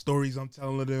out the stories I'm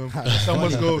telling them.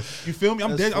 Someone's gonna, you feel me?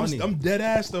 I'm dead. I'm dead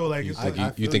ass though. Like you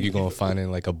think you're gonna find it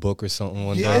in like a book or something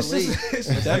one day?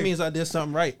 But that means I did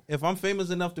something right. If I'm famous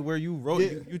enough to where you wrote,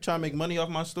 you try to make money off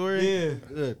my story. Yeah,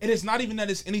 good. And it's not even that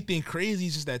it's anything crazy.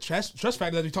 It's just that trust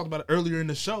factor that we talked about earlier in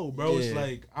the show, bro. Yeah. It's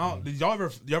like, did y'all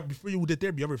ever before you did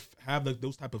therapy, you ever have like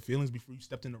those type of feelings before you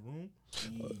stepped in the room?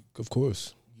 Of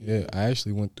course. Yeah, I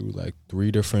actually went through like 3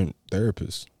 different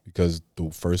therapists because the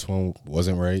first one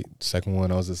wasn't right. The second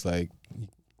one, I was just like,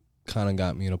 kind of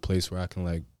got me in a place where I can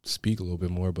like speak a little bit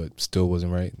more, but still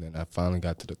wasn't right. And then I finally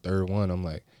got to the third one. I'm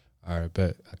like, all right,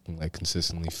 bet I can like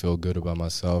consistently feel good about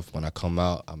myself. When I come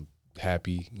out, I'm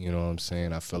happy. You know what I'm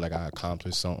saying? I feel like I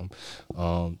accomplished something.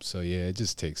 So yeah, it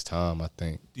just takes time, I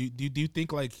think. Do you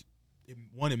think like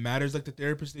it matters like the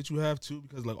therapist that you have too,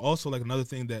 because like also like another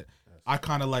thing that I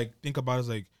kind of like think about is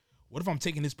like, what if I'm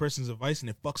taking this person's advice and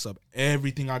it fucks up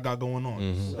everything I got going on?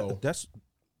 Mm-hmm. So that's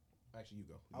Actually, you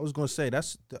go. I was gonna say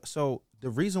so the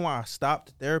reason why I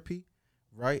stopped therapy,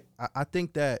 right? I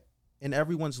think that in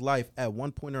everyone's life, at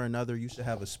one point or another, you should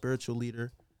have a spiritual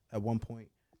leader. At one point,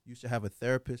 you should have a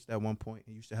therapist. At one point,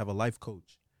 and you should have a life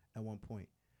coach. At one point,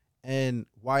 and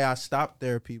why I stopped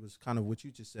therapy was kind of what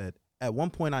you just said. At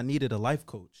one point, I needed a life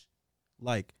coach.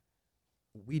 Like,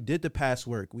 we did the past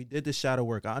work, we did the shadow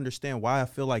work. I understand why I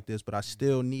feel like this, but I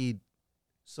still need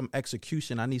some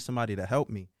execution. I need somebody to help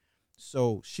me.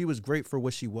 So she was great for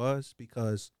what she was,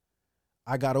 because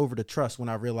I got over the trust when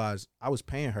I realized I was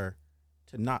paying her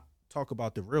to not talk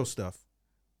about the real stuff,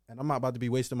 and I'm not about to be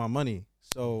wasting my money.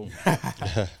 So,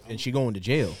 And she going to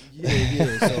jail.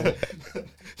 yeah.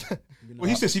 So, Well,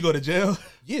 he said she go to jail.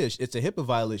 Yeah, it's a HIPAA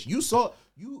violation. You saw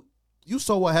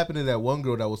what happened to that one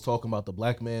girl that was talking about the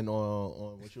black man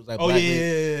on when she was like, Oh black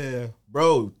yeah. man.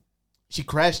 Bro, she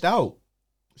crashed out.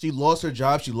 She lost her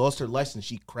job. She lost her license.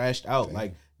 She crashed out. Damn.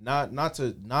 Like, not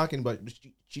to knock anybody, but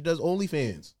she does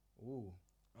OnlyFans. Ooh,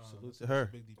 salute to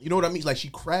her. You know what I mean? Like, she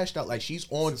crashed out. Like, she's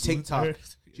on TikTok.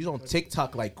 She's on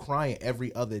TikTok, like, crying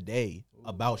every other day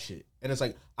about shit. And it's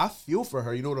like, I feel for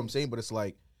her. You know what I'm saying? But it's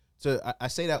like, I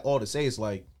say that all to say, it's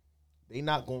like, they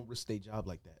not going to risk their job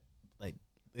like that. Like,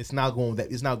 it's not going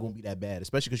to be that bad,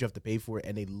 especially because you have to pay for it,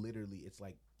 and it's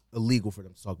like illegal for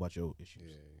them to talk about your issues.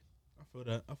 Yeah. I feel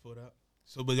that.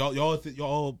 So, but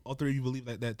y'all all three of you believe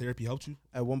that therapy helped you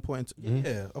at one point?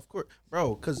 Yeah, of course,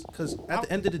 bro. Because at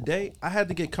the end of the day, I had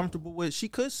to get comfortable with. She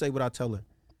could say what I tell her,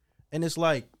 and it's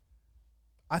like,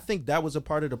 I think that was a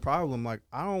part of the problem. Like,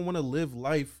 I don't want to live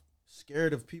life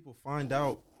scared of people find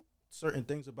out certain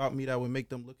things about me that would make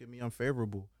them look at me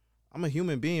unfavorable. I'm a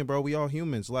human being, bro. We all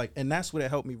humans. Like, and that's what it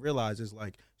helped me realize is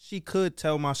like, she could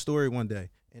tell my story one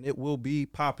day and it will be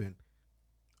popping.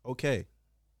 Okay.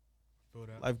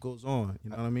 Life goes on. You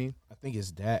know what I mean? I think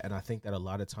it's that. And I think that a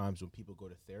lot of times when people go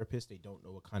to therapists, they don't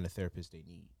know what kind of therapist they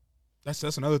need. That's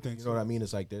another thing. You know what I mean?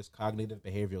 It's like there's cognitive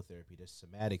behavioral therapy, there's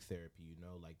somatic therapy, you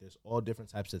know, like there's all different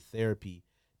types of therapy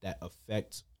that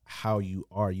affect how you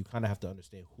are. You kind of have to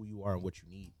understand who you are and what you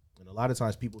need. And a lot of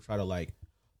times people try to like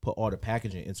put all the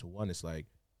packaging into one. It's like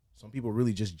some people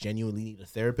really just genuinely need a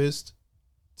therapist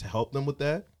to help them with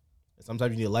that. And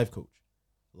sometimes you need a life coach.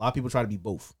 A lot of people try to be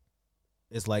both.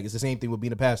 It's like, it's the same thing with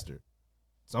being a pastor.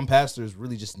 Some pastors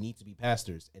really just need to be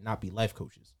pastors and not be life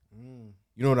coaches. You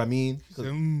know what I mean?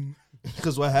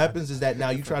 Because what happens is that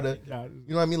now you try to, you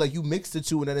know what I mean? Like, you mix the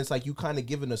two, and then it's like you kind of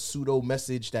giving a pseudo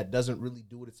message that doesn't really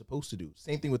do what it's supposed to do.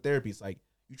 Same thing with therapy. It's like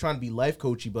you're trying to be life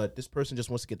coachy, but this person just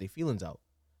wants to get their feelings out.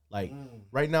 Like,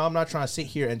 right now, I'm not trying to sit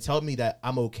here and tell me that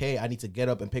I'm okay. I need to get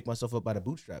up and pick myself up by the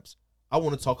bootstraps. I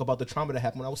want to talk about the trauma that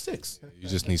happened when I was 6. You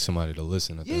just need somebody to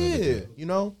listen. At the end of the day. You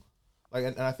know? Like,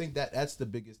 and I think that's the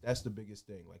biggest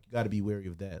thing. Like, you got to be wary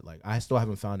of that. Like, I still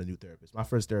haven't found a new therapist. My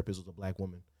first therapist was a black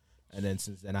woman, and then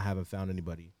since then I haven't found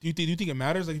anybody. Do you think it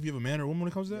matters, like if you have a man or a woman when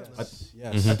it comes to that?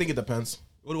 Yes. I think it depends.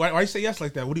 Why you say yes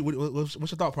like that? What's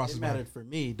your thought process? It mattered for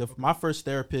me. My first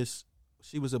therapist,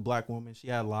 she was a black woman. She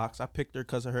had locks. I picked her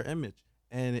because of her image,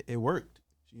 and it worked.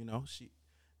 You know,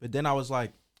 but then I was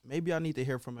like, maybe I need to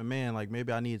hear from a man. Like,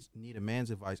 maybe I need a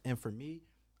man's advice. And for me,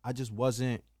 I just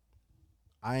wasn't.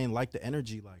 I ain't like the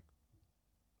energy, like,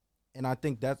 and I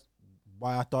think that's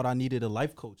why I thought I needed a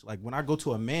life coach. Like, when I go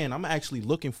to a man, I'm actually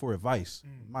looking for advice.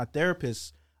 My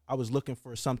therapist, I was looking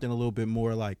for something a little bit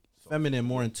more like feminine,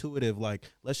 more intuitive.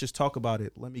 Like, let's just talk about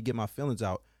it. Let me get my feelings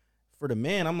out. For the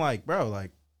man, I'm like, bro, like,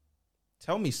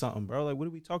 tell me something, bro. Like, what are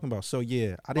we talking about? So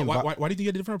yeah, I didn't. Why do you think you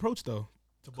get a different approach though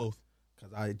to both?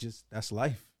 Because that's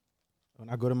life. When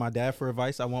I go to my dad for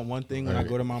advice, I want one thing. When I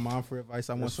go to my mom for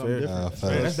advice, I want something different.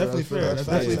 That's definitely fair. That's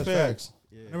definitely fair.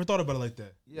 Yeah. I never thought about it like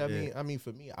that. Yeah, I mean,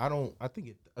 for me, I think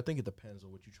it depends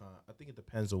on what you're trying. I think it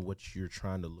depends on what you're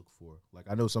trying to look for. Like,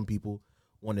 I know some people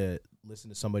want to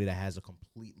listen to somebody that has a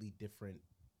completely different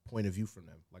point of view from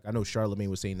them. Like, I know Charlamagne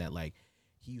was saying that, like,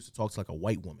 he used to talk to like a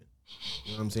white woman.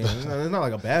 You know what I'm saying? It's not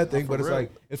like a bad thing, but it's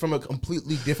like, it's from a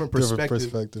completely different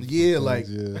perspective. Yeah, like,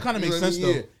 that kind of makes sense though.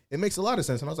 Yeah. It makes a lot of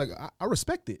sense. And I was like, I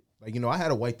respect it. Like, you know, I had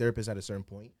a white therapist at a certain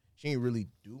point. She didn't really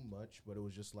do much, but it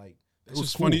was just like, it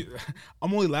was funny.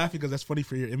 I'm only laughing because that's funny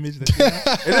for your image. That you have.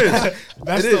 It is.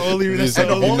 That's the only reason.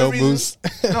 And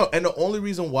the only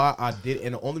reason why I did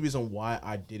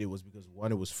it was because,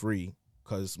 one, it was free.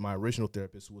 Because my original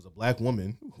therapist, who was a black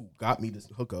woman who got me this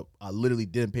hookup, I literally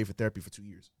didn't pay for therapy for 2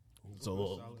 years.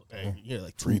 So,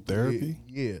 like free therapy?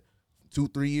 Yeah.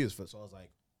 2-3 years. So I was like,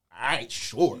 all right,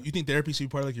 sure. You think therapy should be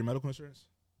part of like your medical insurance?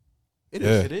 It Yeah.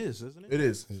 is. It is, isn't it? It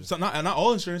is. So not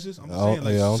all insurances. I'm just I saying, don't-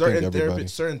 like, yeah, I don't think everybody.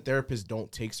 certain therapists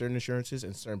don't take certain insurances,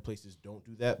 and certain places don't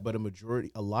do that. But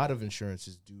a lot of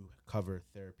insurances do cover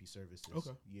therapy services.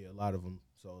 Okay. Yeah, a lot of them.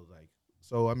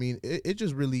 So I mean, it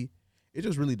just really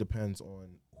depends on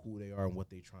who they are and what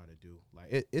they're trying to do.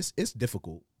 Like it's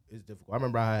difficult. It's difficult. I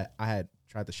remember I had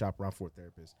tried to shop around for a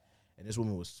therapist, and this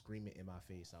woman was screaming in my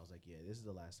face. I was like, "Yeah, this is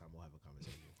the last time we'll have a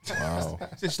conversation." Wow.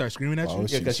 she start screaming at you. Wow.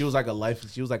 Yeah, because she was like a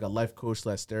life coach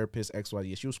 / therapist XY.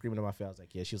 Yeah, she was screaming in my face. I was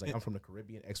like, "Yeah." She was like, "I'm from the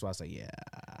Caribbean." XY. I was like, "Yeah."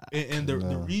 And the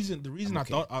reason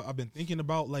okay. I've been thinking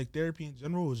about like therapy in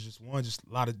general is just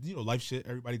a lot of life shit.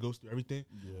 Everybody goes through everything,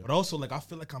 but also like I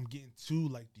feel like I'm getting too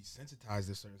like desensitized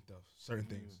to certain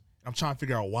things. I'm trying to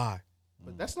figure out why.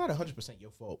 But that's not 100%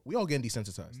 your fault. We all getting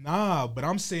desensitized. Nah, but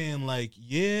I'm saying like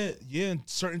and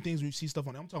certain things when you see stuff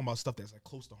on, I'm talking about stuff that's like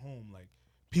close to home, like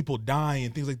people dying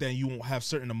and things like that. And you won't have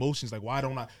certain emotions. Like why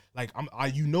don't I like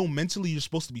mentally you're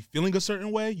supposed to be feeling a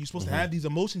certain way. You're supposed to have these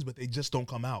emotions, but they just don't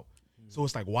come out. So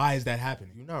it's like, why is that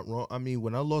happening? You're not wrong. I mean,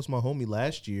 when I lost my homie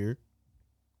last year,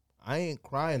 I ain't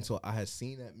cry until I had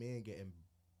seen that man getting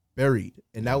buried.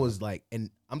 And that was like, and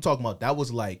I'm talking about that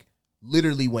was like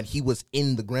literally when he was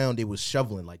in the ground, they was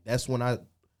shoveling. Like that's when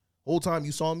whole time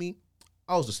you saw me,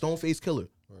 I was the stone-faced killer.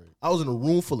 Right. I was in a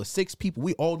room full of 6 people.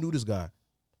 We all knew this guy.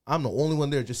 I'm the only one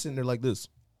there just sitting there like this.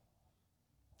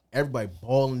 Everybody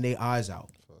bawling their eyes out.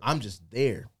 I'm just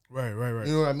there. Right.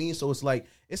 You know what I mean? So it's like,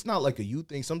 it's not like a you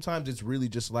thing. Sometimes it's really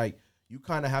just like, you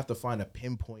kind of have to find a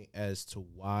pinpoint as to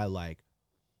why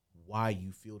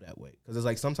you feel that way. Because it's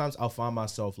like, sometimes I'll find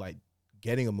myself like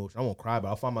getting emotional. I won't cry, but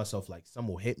I'll find myself like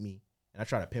someone will hit me and I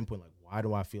try to pinpoint like, why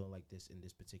do I feel like this in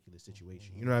this particular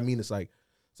situation? You know what I mean? It's like,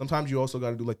 sometimes you also got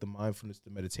to do like the mindfulness,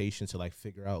 the meditation to like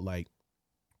figure out like,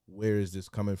 where is this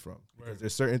coming from? Because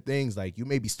there's certain things like you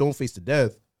may be stone-faced to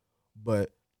death, but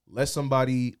let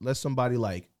somebody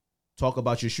like talk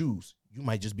about your shoes. You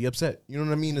might just be upset. You know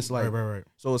what I mean? It's like, right.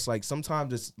 So it's like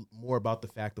sometimes it's more about the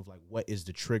fact of like, what is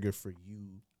the trigger for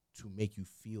you to make you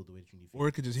feel the way that you need to feel? Or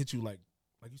it could just hit you like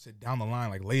you said, down the line,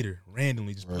 like later,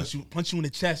 randomly, just punch you in the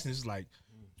chest, and it's like,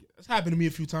 it's happened to me a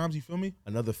few times. You feel me?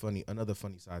 Another funny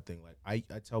side thing. Like I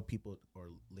tell people or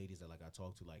ladies that like I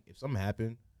talk to, like if something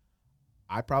happened,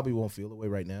 I probably won't feel the way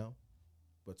right now,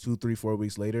 but 2, 3, 4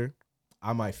 weeks later,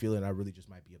 I might feel it and I really just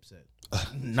might be upset.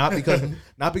 not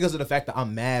because of the fact that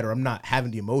I'm mad or I'm not having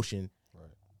the emotion.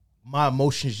 Right. My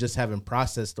emotions just haven't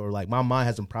processed, or like my mind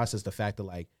hasn't processed the fact that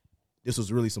like this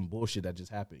was really some bullshit that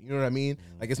just happened. You know what I mean?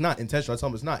 Like it's not intentional. I tell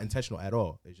them it's not intentional at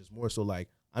all. It's just more so like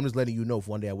I'm just letting you know if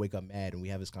one day I wake up mad and we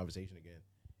have this conversation again,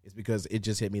 it's because it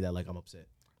just hit me that like I'm upset.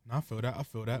 No, I feel that.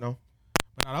 You know?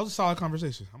 But that was a solid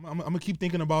conversation. I'm gonna keep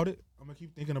thinking about it.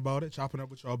 Chopping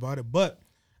up with y'all about it. But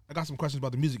I got some questions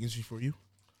about the music industry for you.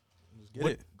 Let's get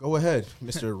it. Go ahead,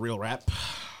 Mr. Real Rap.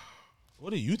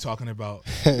 What are you talking about?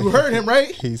 You heard him, right?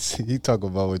 He talk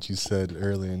about what you said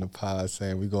earlier in the pod,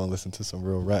 saying we're gonna listen to some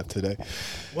real rap today.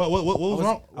 What was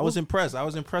wrong? I was impressed. I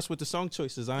was impressed with the song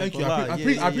choices. Thank you. I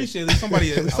appreciate it.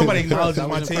 Somebody acknowledges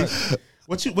my taste.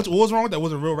 What was wrong with that?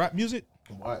 Was it real rap music?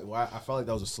 Why? I felt like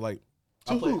that was a slight.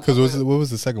 Because what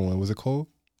was the second one? Was it Cole?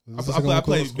 I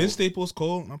played Vince Staples,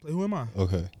 Cole. And I play Who Am I?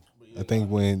 Okay. I think it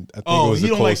was he the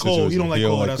don't Cole like Cole. situation. He don't like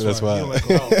Cole. That's why. He don't like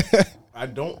Cole. I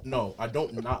don't know. I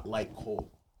don't not like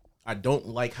Cole. I don't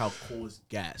like how Cole is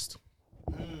gassed.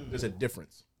 There's a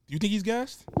difference. Do you think he's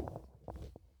gassed?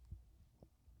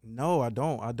 No, I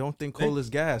don't. I don't think Cole is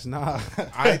gas. Nah.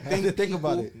 I think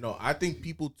about it. No, I think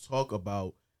people talk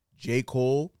about J.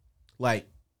 Cole like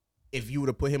if you were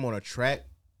to put him on a track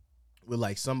with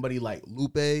like somebody like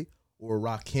Lupe or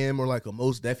Rakim or like a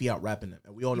Mos Def, he out rapping them,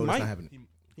 and we all know that's not happening.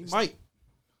 He might.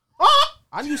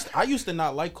 I used to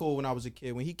not like Cole when I was a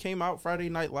kid. When he came out Friday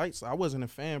Night Lights, I wasn't a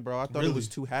fan, bro. I thought it was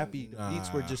too happy. The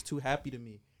beats were just too happy to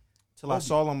me. Till I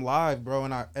saw him live, bro,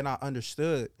 and I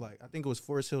understood. Like I think it was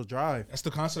Forest Hills Drive. That's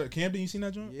the concert at Camden. You seen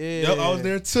that joint? Yeah. Yep, I was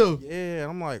there too. Yeah,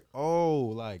 and I'm like, oh,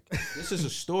 like this is a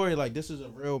story. Like this is a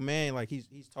real man. Like he's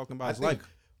talking about his life.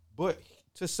 But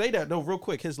to say that though, real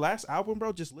quick, his last album,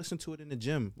 bro, just listen to it in the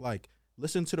gym. Like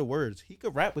listen to the words. He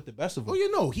could rap with the best of them. Oh, you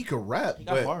know he could rap. He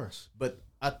got bars. But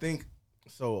I think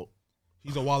so.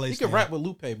 He's a Wale. He could rap with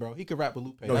Lupe, bro. He could rap with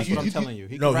Lupe. That's what I'm telling you.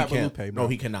 He could rap with Lupe, bro. No,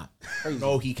 he cannot.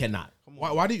 No, he cannot.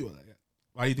 Why do you?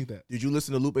 Why do you think that? Did you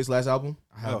listen to Lupe's last album?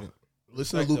 I haven't.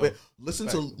 Listen to Lupe. Listen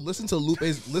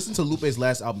to Lupe's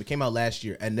last album. It came out last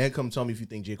year, and then come tell me if you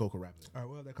think J. Cole could rap. All right,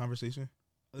 we'll have that conversation.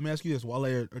 Let me ask you this: Wale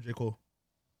or J. Cole?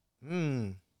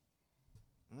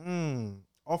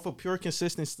 Off of pure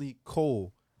consistency,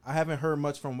 Cole. I haven't heard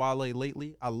much from Wale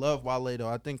lately. I love Wale though.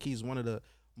 I think he's one of the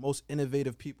most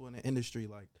innovative people in the industry.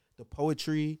 Like the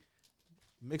poetry,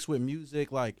 mixed with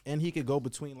music, like, and he could go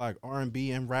between like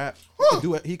R&B and rap.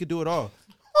 He could do it all.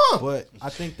 But I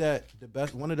think that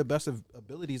one of the best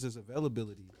abilities is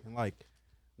availability. And like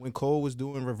when Cole was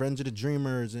doing Revenge of the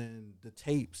Dreamers and the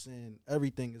tapes and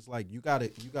everything, it's like you gotta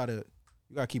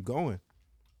keep going.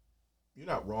 You're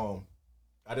not wrong.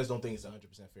 I just don't think it's 100%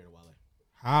 fair to Wale.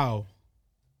 How?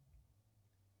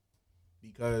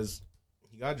 Because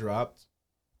he got dropped.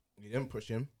 He didn't push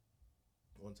him.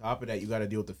 On top of that, you got to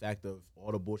deal with the fact of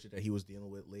all the bullshit that he was dealing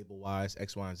with label-wise,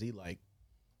 X, Y, and Z. Like,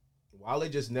 Wale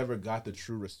just never got the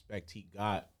true respect he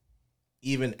got,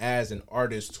 even as an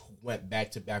artist who went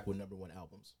back-to-back with #1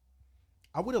 albums.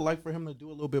 I would have liked for him to do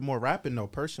a little bit more rapping, though,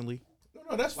 personally.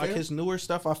 No, that's like fair. His newer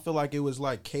stuff, I feel like it was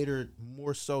like catered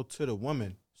more so to the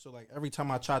woman. So like every time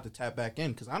I tried to tap back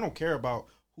in, because I don't care about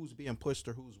who's being pushed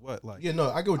or who's what. Like, yeah, no,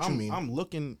 I get what you mean. I'm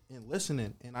looking and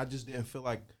listening, and I just didn't feel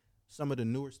like some of the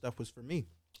newer stuff was for me.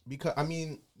 Because I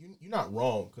mean, you're not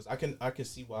wrong. Because I can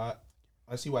see why.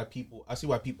 I see why people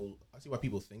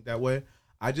think that way.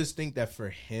 I just think that for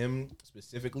him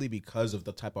specifically, because of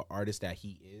the type of artist that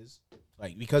he is,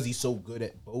 like because he's so good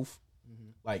at both,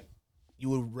 like you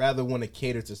would rather want to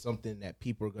cater to something that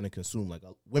people are going to consume. Like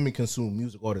women consume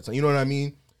music all the time. You know what I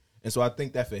mean? And so I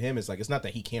think that for him, it's like it's not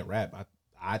that he can't rap.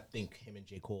 I think him and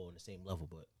J. Cole are on the same level,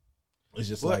 but it's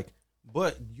just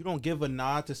But you don't give a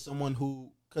nod to someone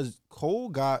who, because Cole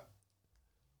got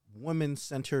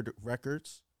women-centered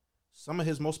records, some of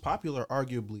his most popular,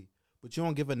 arguably, but you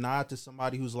don't give a nod to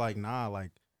somebody who's like, nah,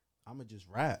 like, I'm going to just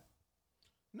rap.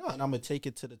 No. And I'm going to take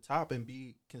it to the top and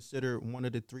be considered one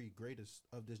of the 3 greatest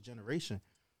of this generation.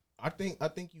 I think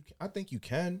you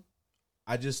can.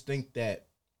 I just think that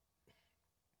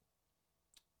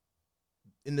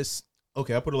in this,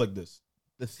 okay, I'll put it like this.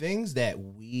 The things that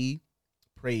we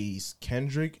praise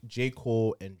Kendrick, J.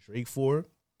 Cole, and Drake for,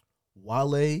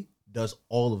 Wale does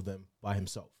all of them by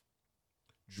himself.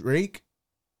 Drake,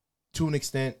 to an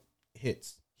extent,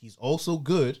 hits. He's also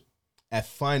good at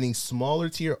finding smaller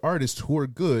tier artists who are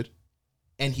good,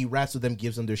 and he raps with them,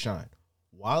 gives them their shine.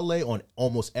 Wale, on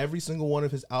almost every single one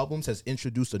of his albums, has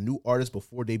introduced a new artist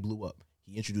before they blew up.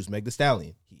 He introduced Meg Thee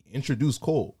Stallion. He introduced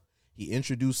Cole. He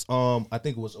introduced, I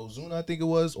think it was Ozuna, I think it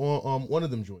was, on one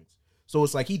of them joints. So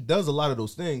it's like he does a lot of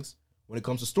those things when it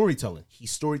comes to storytelling. He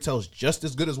storytells just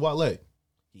as good as Wale.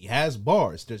 He has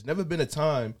bars. There's never been a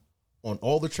time on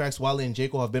all the tracks Wale and J.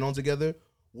 Cole have been on together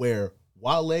where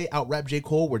Wale out-rapped J.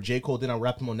 Cole, where J. Cole didn't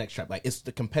out-rap him on next track. Like, it's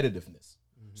the competitiveness.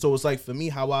 So it's like, for me,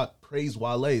 how I praise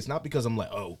Wale, it's not because I'm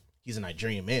like, oh, he's a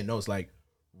Nigerian man. No, it's like,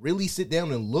 really sit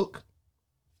down and look.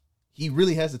 He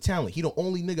really has the talent. He the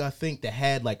only nigga, I think, that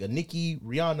had like a Nicki,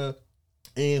 Rihanna,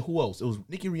 and who else? It was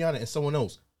Nicki, Rihanna, and someone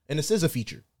else. And a SZA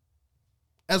feature.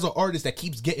 As an artist that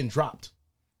keeps getting dropped.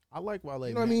 I like Wale,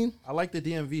 you know what I mean? I like the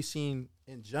DMV scene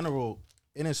in general.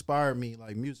 It inspired me,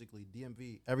 like, musically.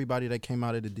 DMV, everybody that came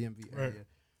out of the DMV area.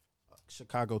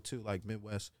 Chicago, too, like,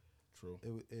 Midwest. True.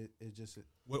 It just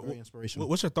very inspirational.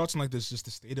 What's your thoughts on, like, this, just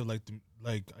the state of, like,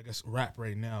 I guess, rap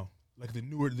right now? Like, the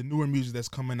newer music that's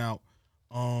coming out.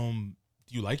 Do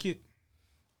you like it?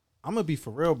 I'm gonna be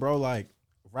for real, bro. Like,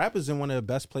 rap is in one of the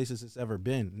best places it's ever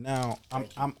been. Now,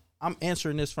 I'm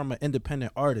answering this from an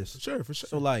independent artist. For sure.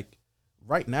 So, like,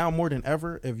 right now more than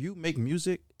ever, if you make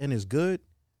music and it's good,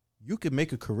 you can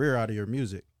make a career out of your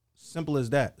music. Simple as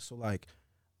that. So, like,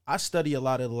 I study a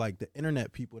lot of, like, the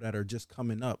internet people that are just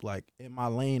coming up, like, in my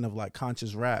lane of, like,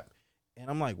 conscious rap, and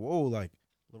I'm like, whoa, like,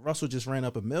 Russell just ran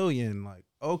up 1 million. Like,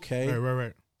 okay,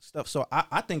 right. Stuff. So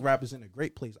I think rap is in a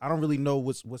great place. I don't really know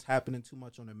what's happening too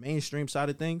much on the mainstream side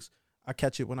of things. I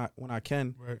catch it when I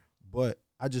can. Right. But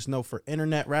I just know for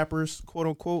internet rappers, quote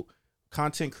unquote,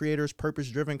 content creators, purpose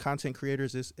driven content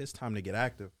creators, it's time to get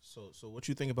active. So what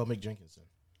you think about Mick Jenkinson?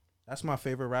 That's my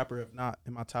favorite rapper, if not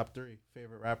in my top 3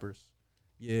 favorite rappers.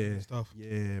 Yeah. Stuff.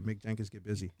 Yeah, Mick Jenkins get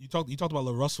busy. You talked about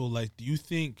Lil Russell. Like, do you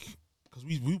think, because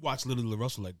we watched literally Lil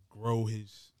Russell, like, grow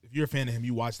his, if you're a fan of him,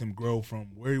 you watched him grow from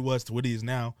where he was to what he is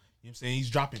now. You know what I'm saying? He's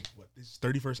dropping, this is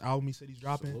 31st album he said he's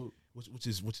dropping, which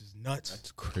is nuts.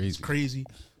 That's crazy. It's crazy.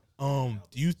 Do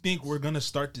you think we're going to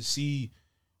start to see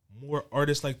more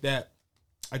artists like that,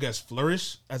 I guess,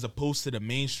 flourish, as opposed to the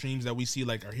mainstreams that we see,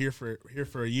 like, are here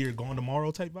for a year, gone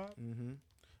tomorrow type vibe? Mm-hmm.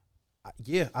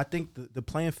 Yeah, I think the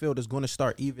playing field is going to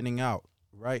start evening out,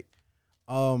 right?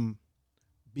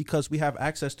 Because we have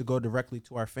access to go directly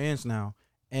to our fans now,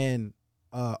 and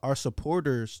our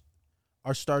supporters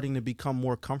are starting to become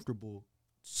more comfortable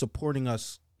supporting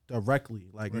us directly,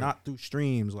 like, not through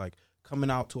streams, like coming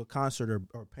out to a concert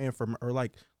or paying for, or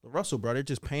like the Russell, bro, they're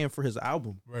just paying for his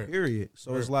album, period.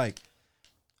 So it's like,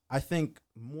 I think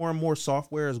more and more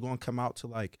software is going to come out to,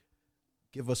 like,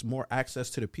 give us more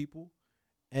access to the people.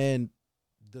 And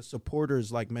the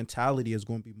supporters like mentality is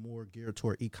going to be more geared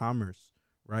toward e-commerce,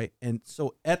 right? And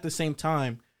so at the same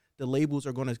time, the labels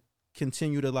are going to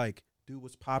continue to like do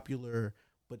what's popular,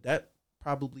 but that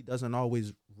probably doesn't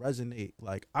always resonate.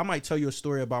 Like I might tell you a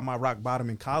story about my rock bottom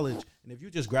in college, and if you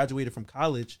just graduated from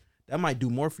college, that might do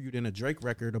more for you than a Drake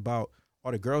record about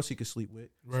all the girls he could sleep with.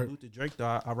 Right. Salute to Drake though.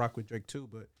 I rock with Drake too,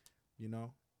 but you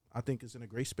know, I think it's in a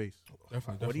great space.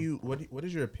 Definitely. What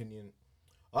is your opinion?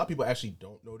 A lot of people actually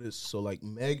don't know this. So like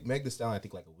Meg Thee Stallion, I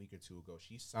think like a week or two ago,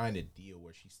 she signed a deal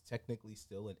where she's technically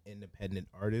still an independent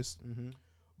artist,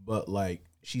 but like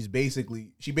she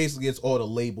basically gets all the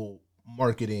label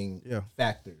marketing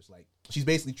factors. Like she's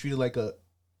basically treated like a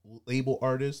label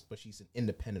artist, but she's an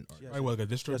independent artist. Like a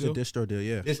distro That's deal? a distro deal,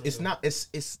 yeah. It's not.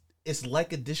 It's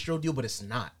like a distro deal, but it's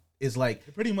not. It's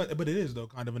like pretty much, but it is though,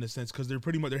 kind of in a sense, because they're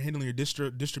handling your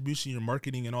distribution, your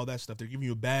marketing, and all that stuff. They're giving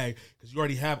you a bag because you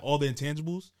already have all the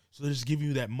intangibles, so they're just giving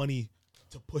you that money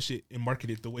to push it and market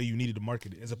it the way you needed to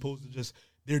market it, as opposed to just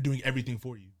they're doing everything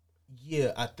for you.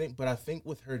 Yeah, I think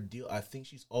with her deal, I think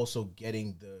she's also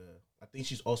getting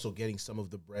some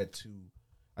of the bread to.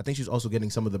 I think she's also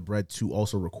getting some of the bread to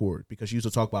also record, because she used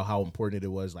to talk about how important it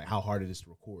was, like how hard it is to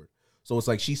record. So it's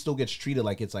like she still gets treated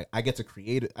like it's like I get the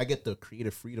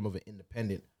creative freedom of an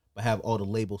independent, but have all the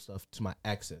label stuff to my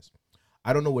access.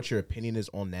 I don't know what your opinion is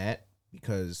on that,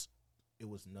 because it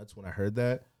was nuts when I heard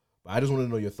that. But I just want to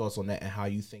know your thoughts on that and how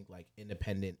you think like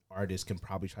independent artists can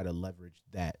probably try to leverage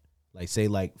that. Like say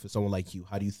like for someone like you,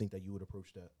 how do you think that you would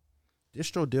approach that?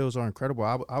 Distro deals are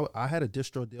incredible. I had a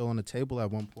distro deal on the table at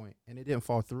one point, and it didn't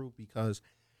fall through because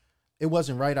it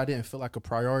wasn't right. I didn't feel like a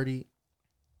priority,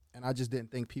 and I just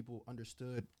didn't think people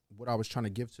understood what I was trying to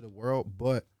give to the world.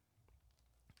 But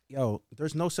yo,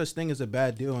 there's no such thing as a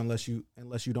bad deal unless you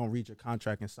don't read your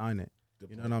contract and sign it.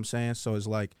 You know what I'm saying? So it's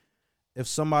like if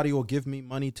somebody will give me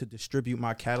money to distribute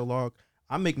my catalog,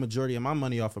 I make majority of my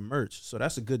money off of merch. So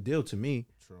that's a good deal to me.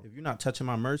 True. If you're not touching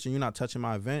my merch and you're not touching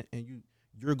my event, and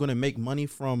you're going to make money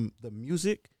from the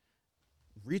music,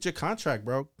 read your contract,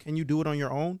 bro. Can you do it on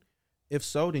your own? If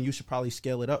so, then you should probably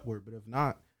scale it upward. But if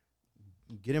not,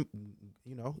 get him,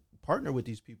 partner with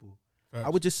these people. Facts. I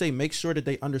would just say make sure that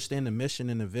they understand the mission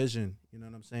and the vision, you know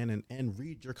what I'm saying? And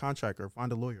read your contract or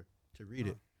find a lawyer to read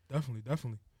it.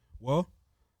 Definitely. Well,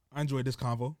 I enjoyed this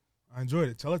convo. I enjoyed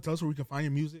it. Tell us where we can find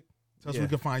your music. Tell us where we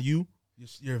can find you,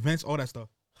 your events, all that stuff.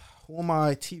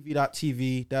 WhoAmI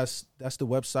TV.tv. That's the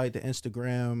website, the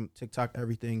Instagram, TikTok,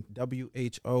 everything.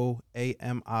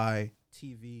 WHOAMI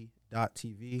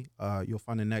TV.tv. You'll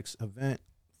find the next event.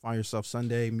 Find yourself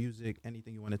Sunday, music,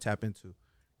 anything you want to tap into.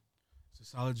 It's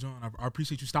a solid joint. I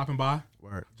appreciate you stopping by.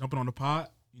 Word. Jumping on the pod.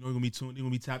 You're going to be tuned in. You're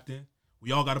going to be tapped in.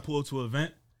 We all got to pull up to an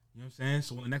event. You know what I'm saying?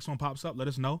 So when the next one pops up, let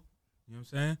us know. You know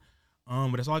what I'm saying?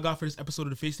 But that's all I got for this episode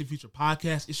of the Face the Future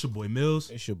podcast. It's your boy Mills.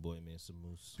 It's your boy, man.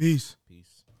 Samoose. Peace.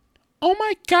 Oh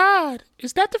my God,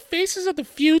 is that the Faces of the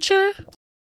Future?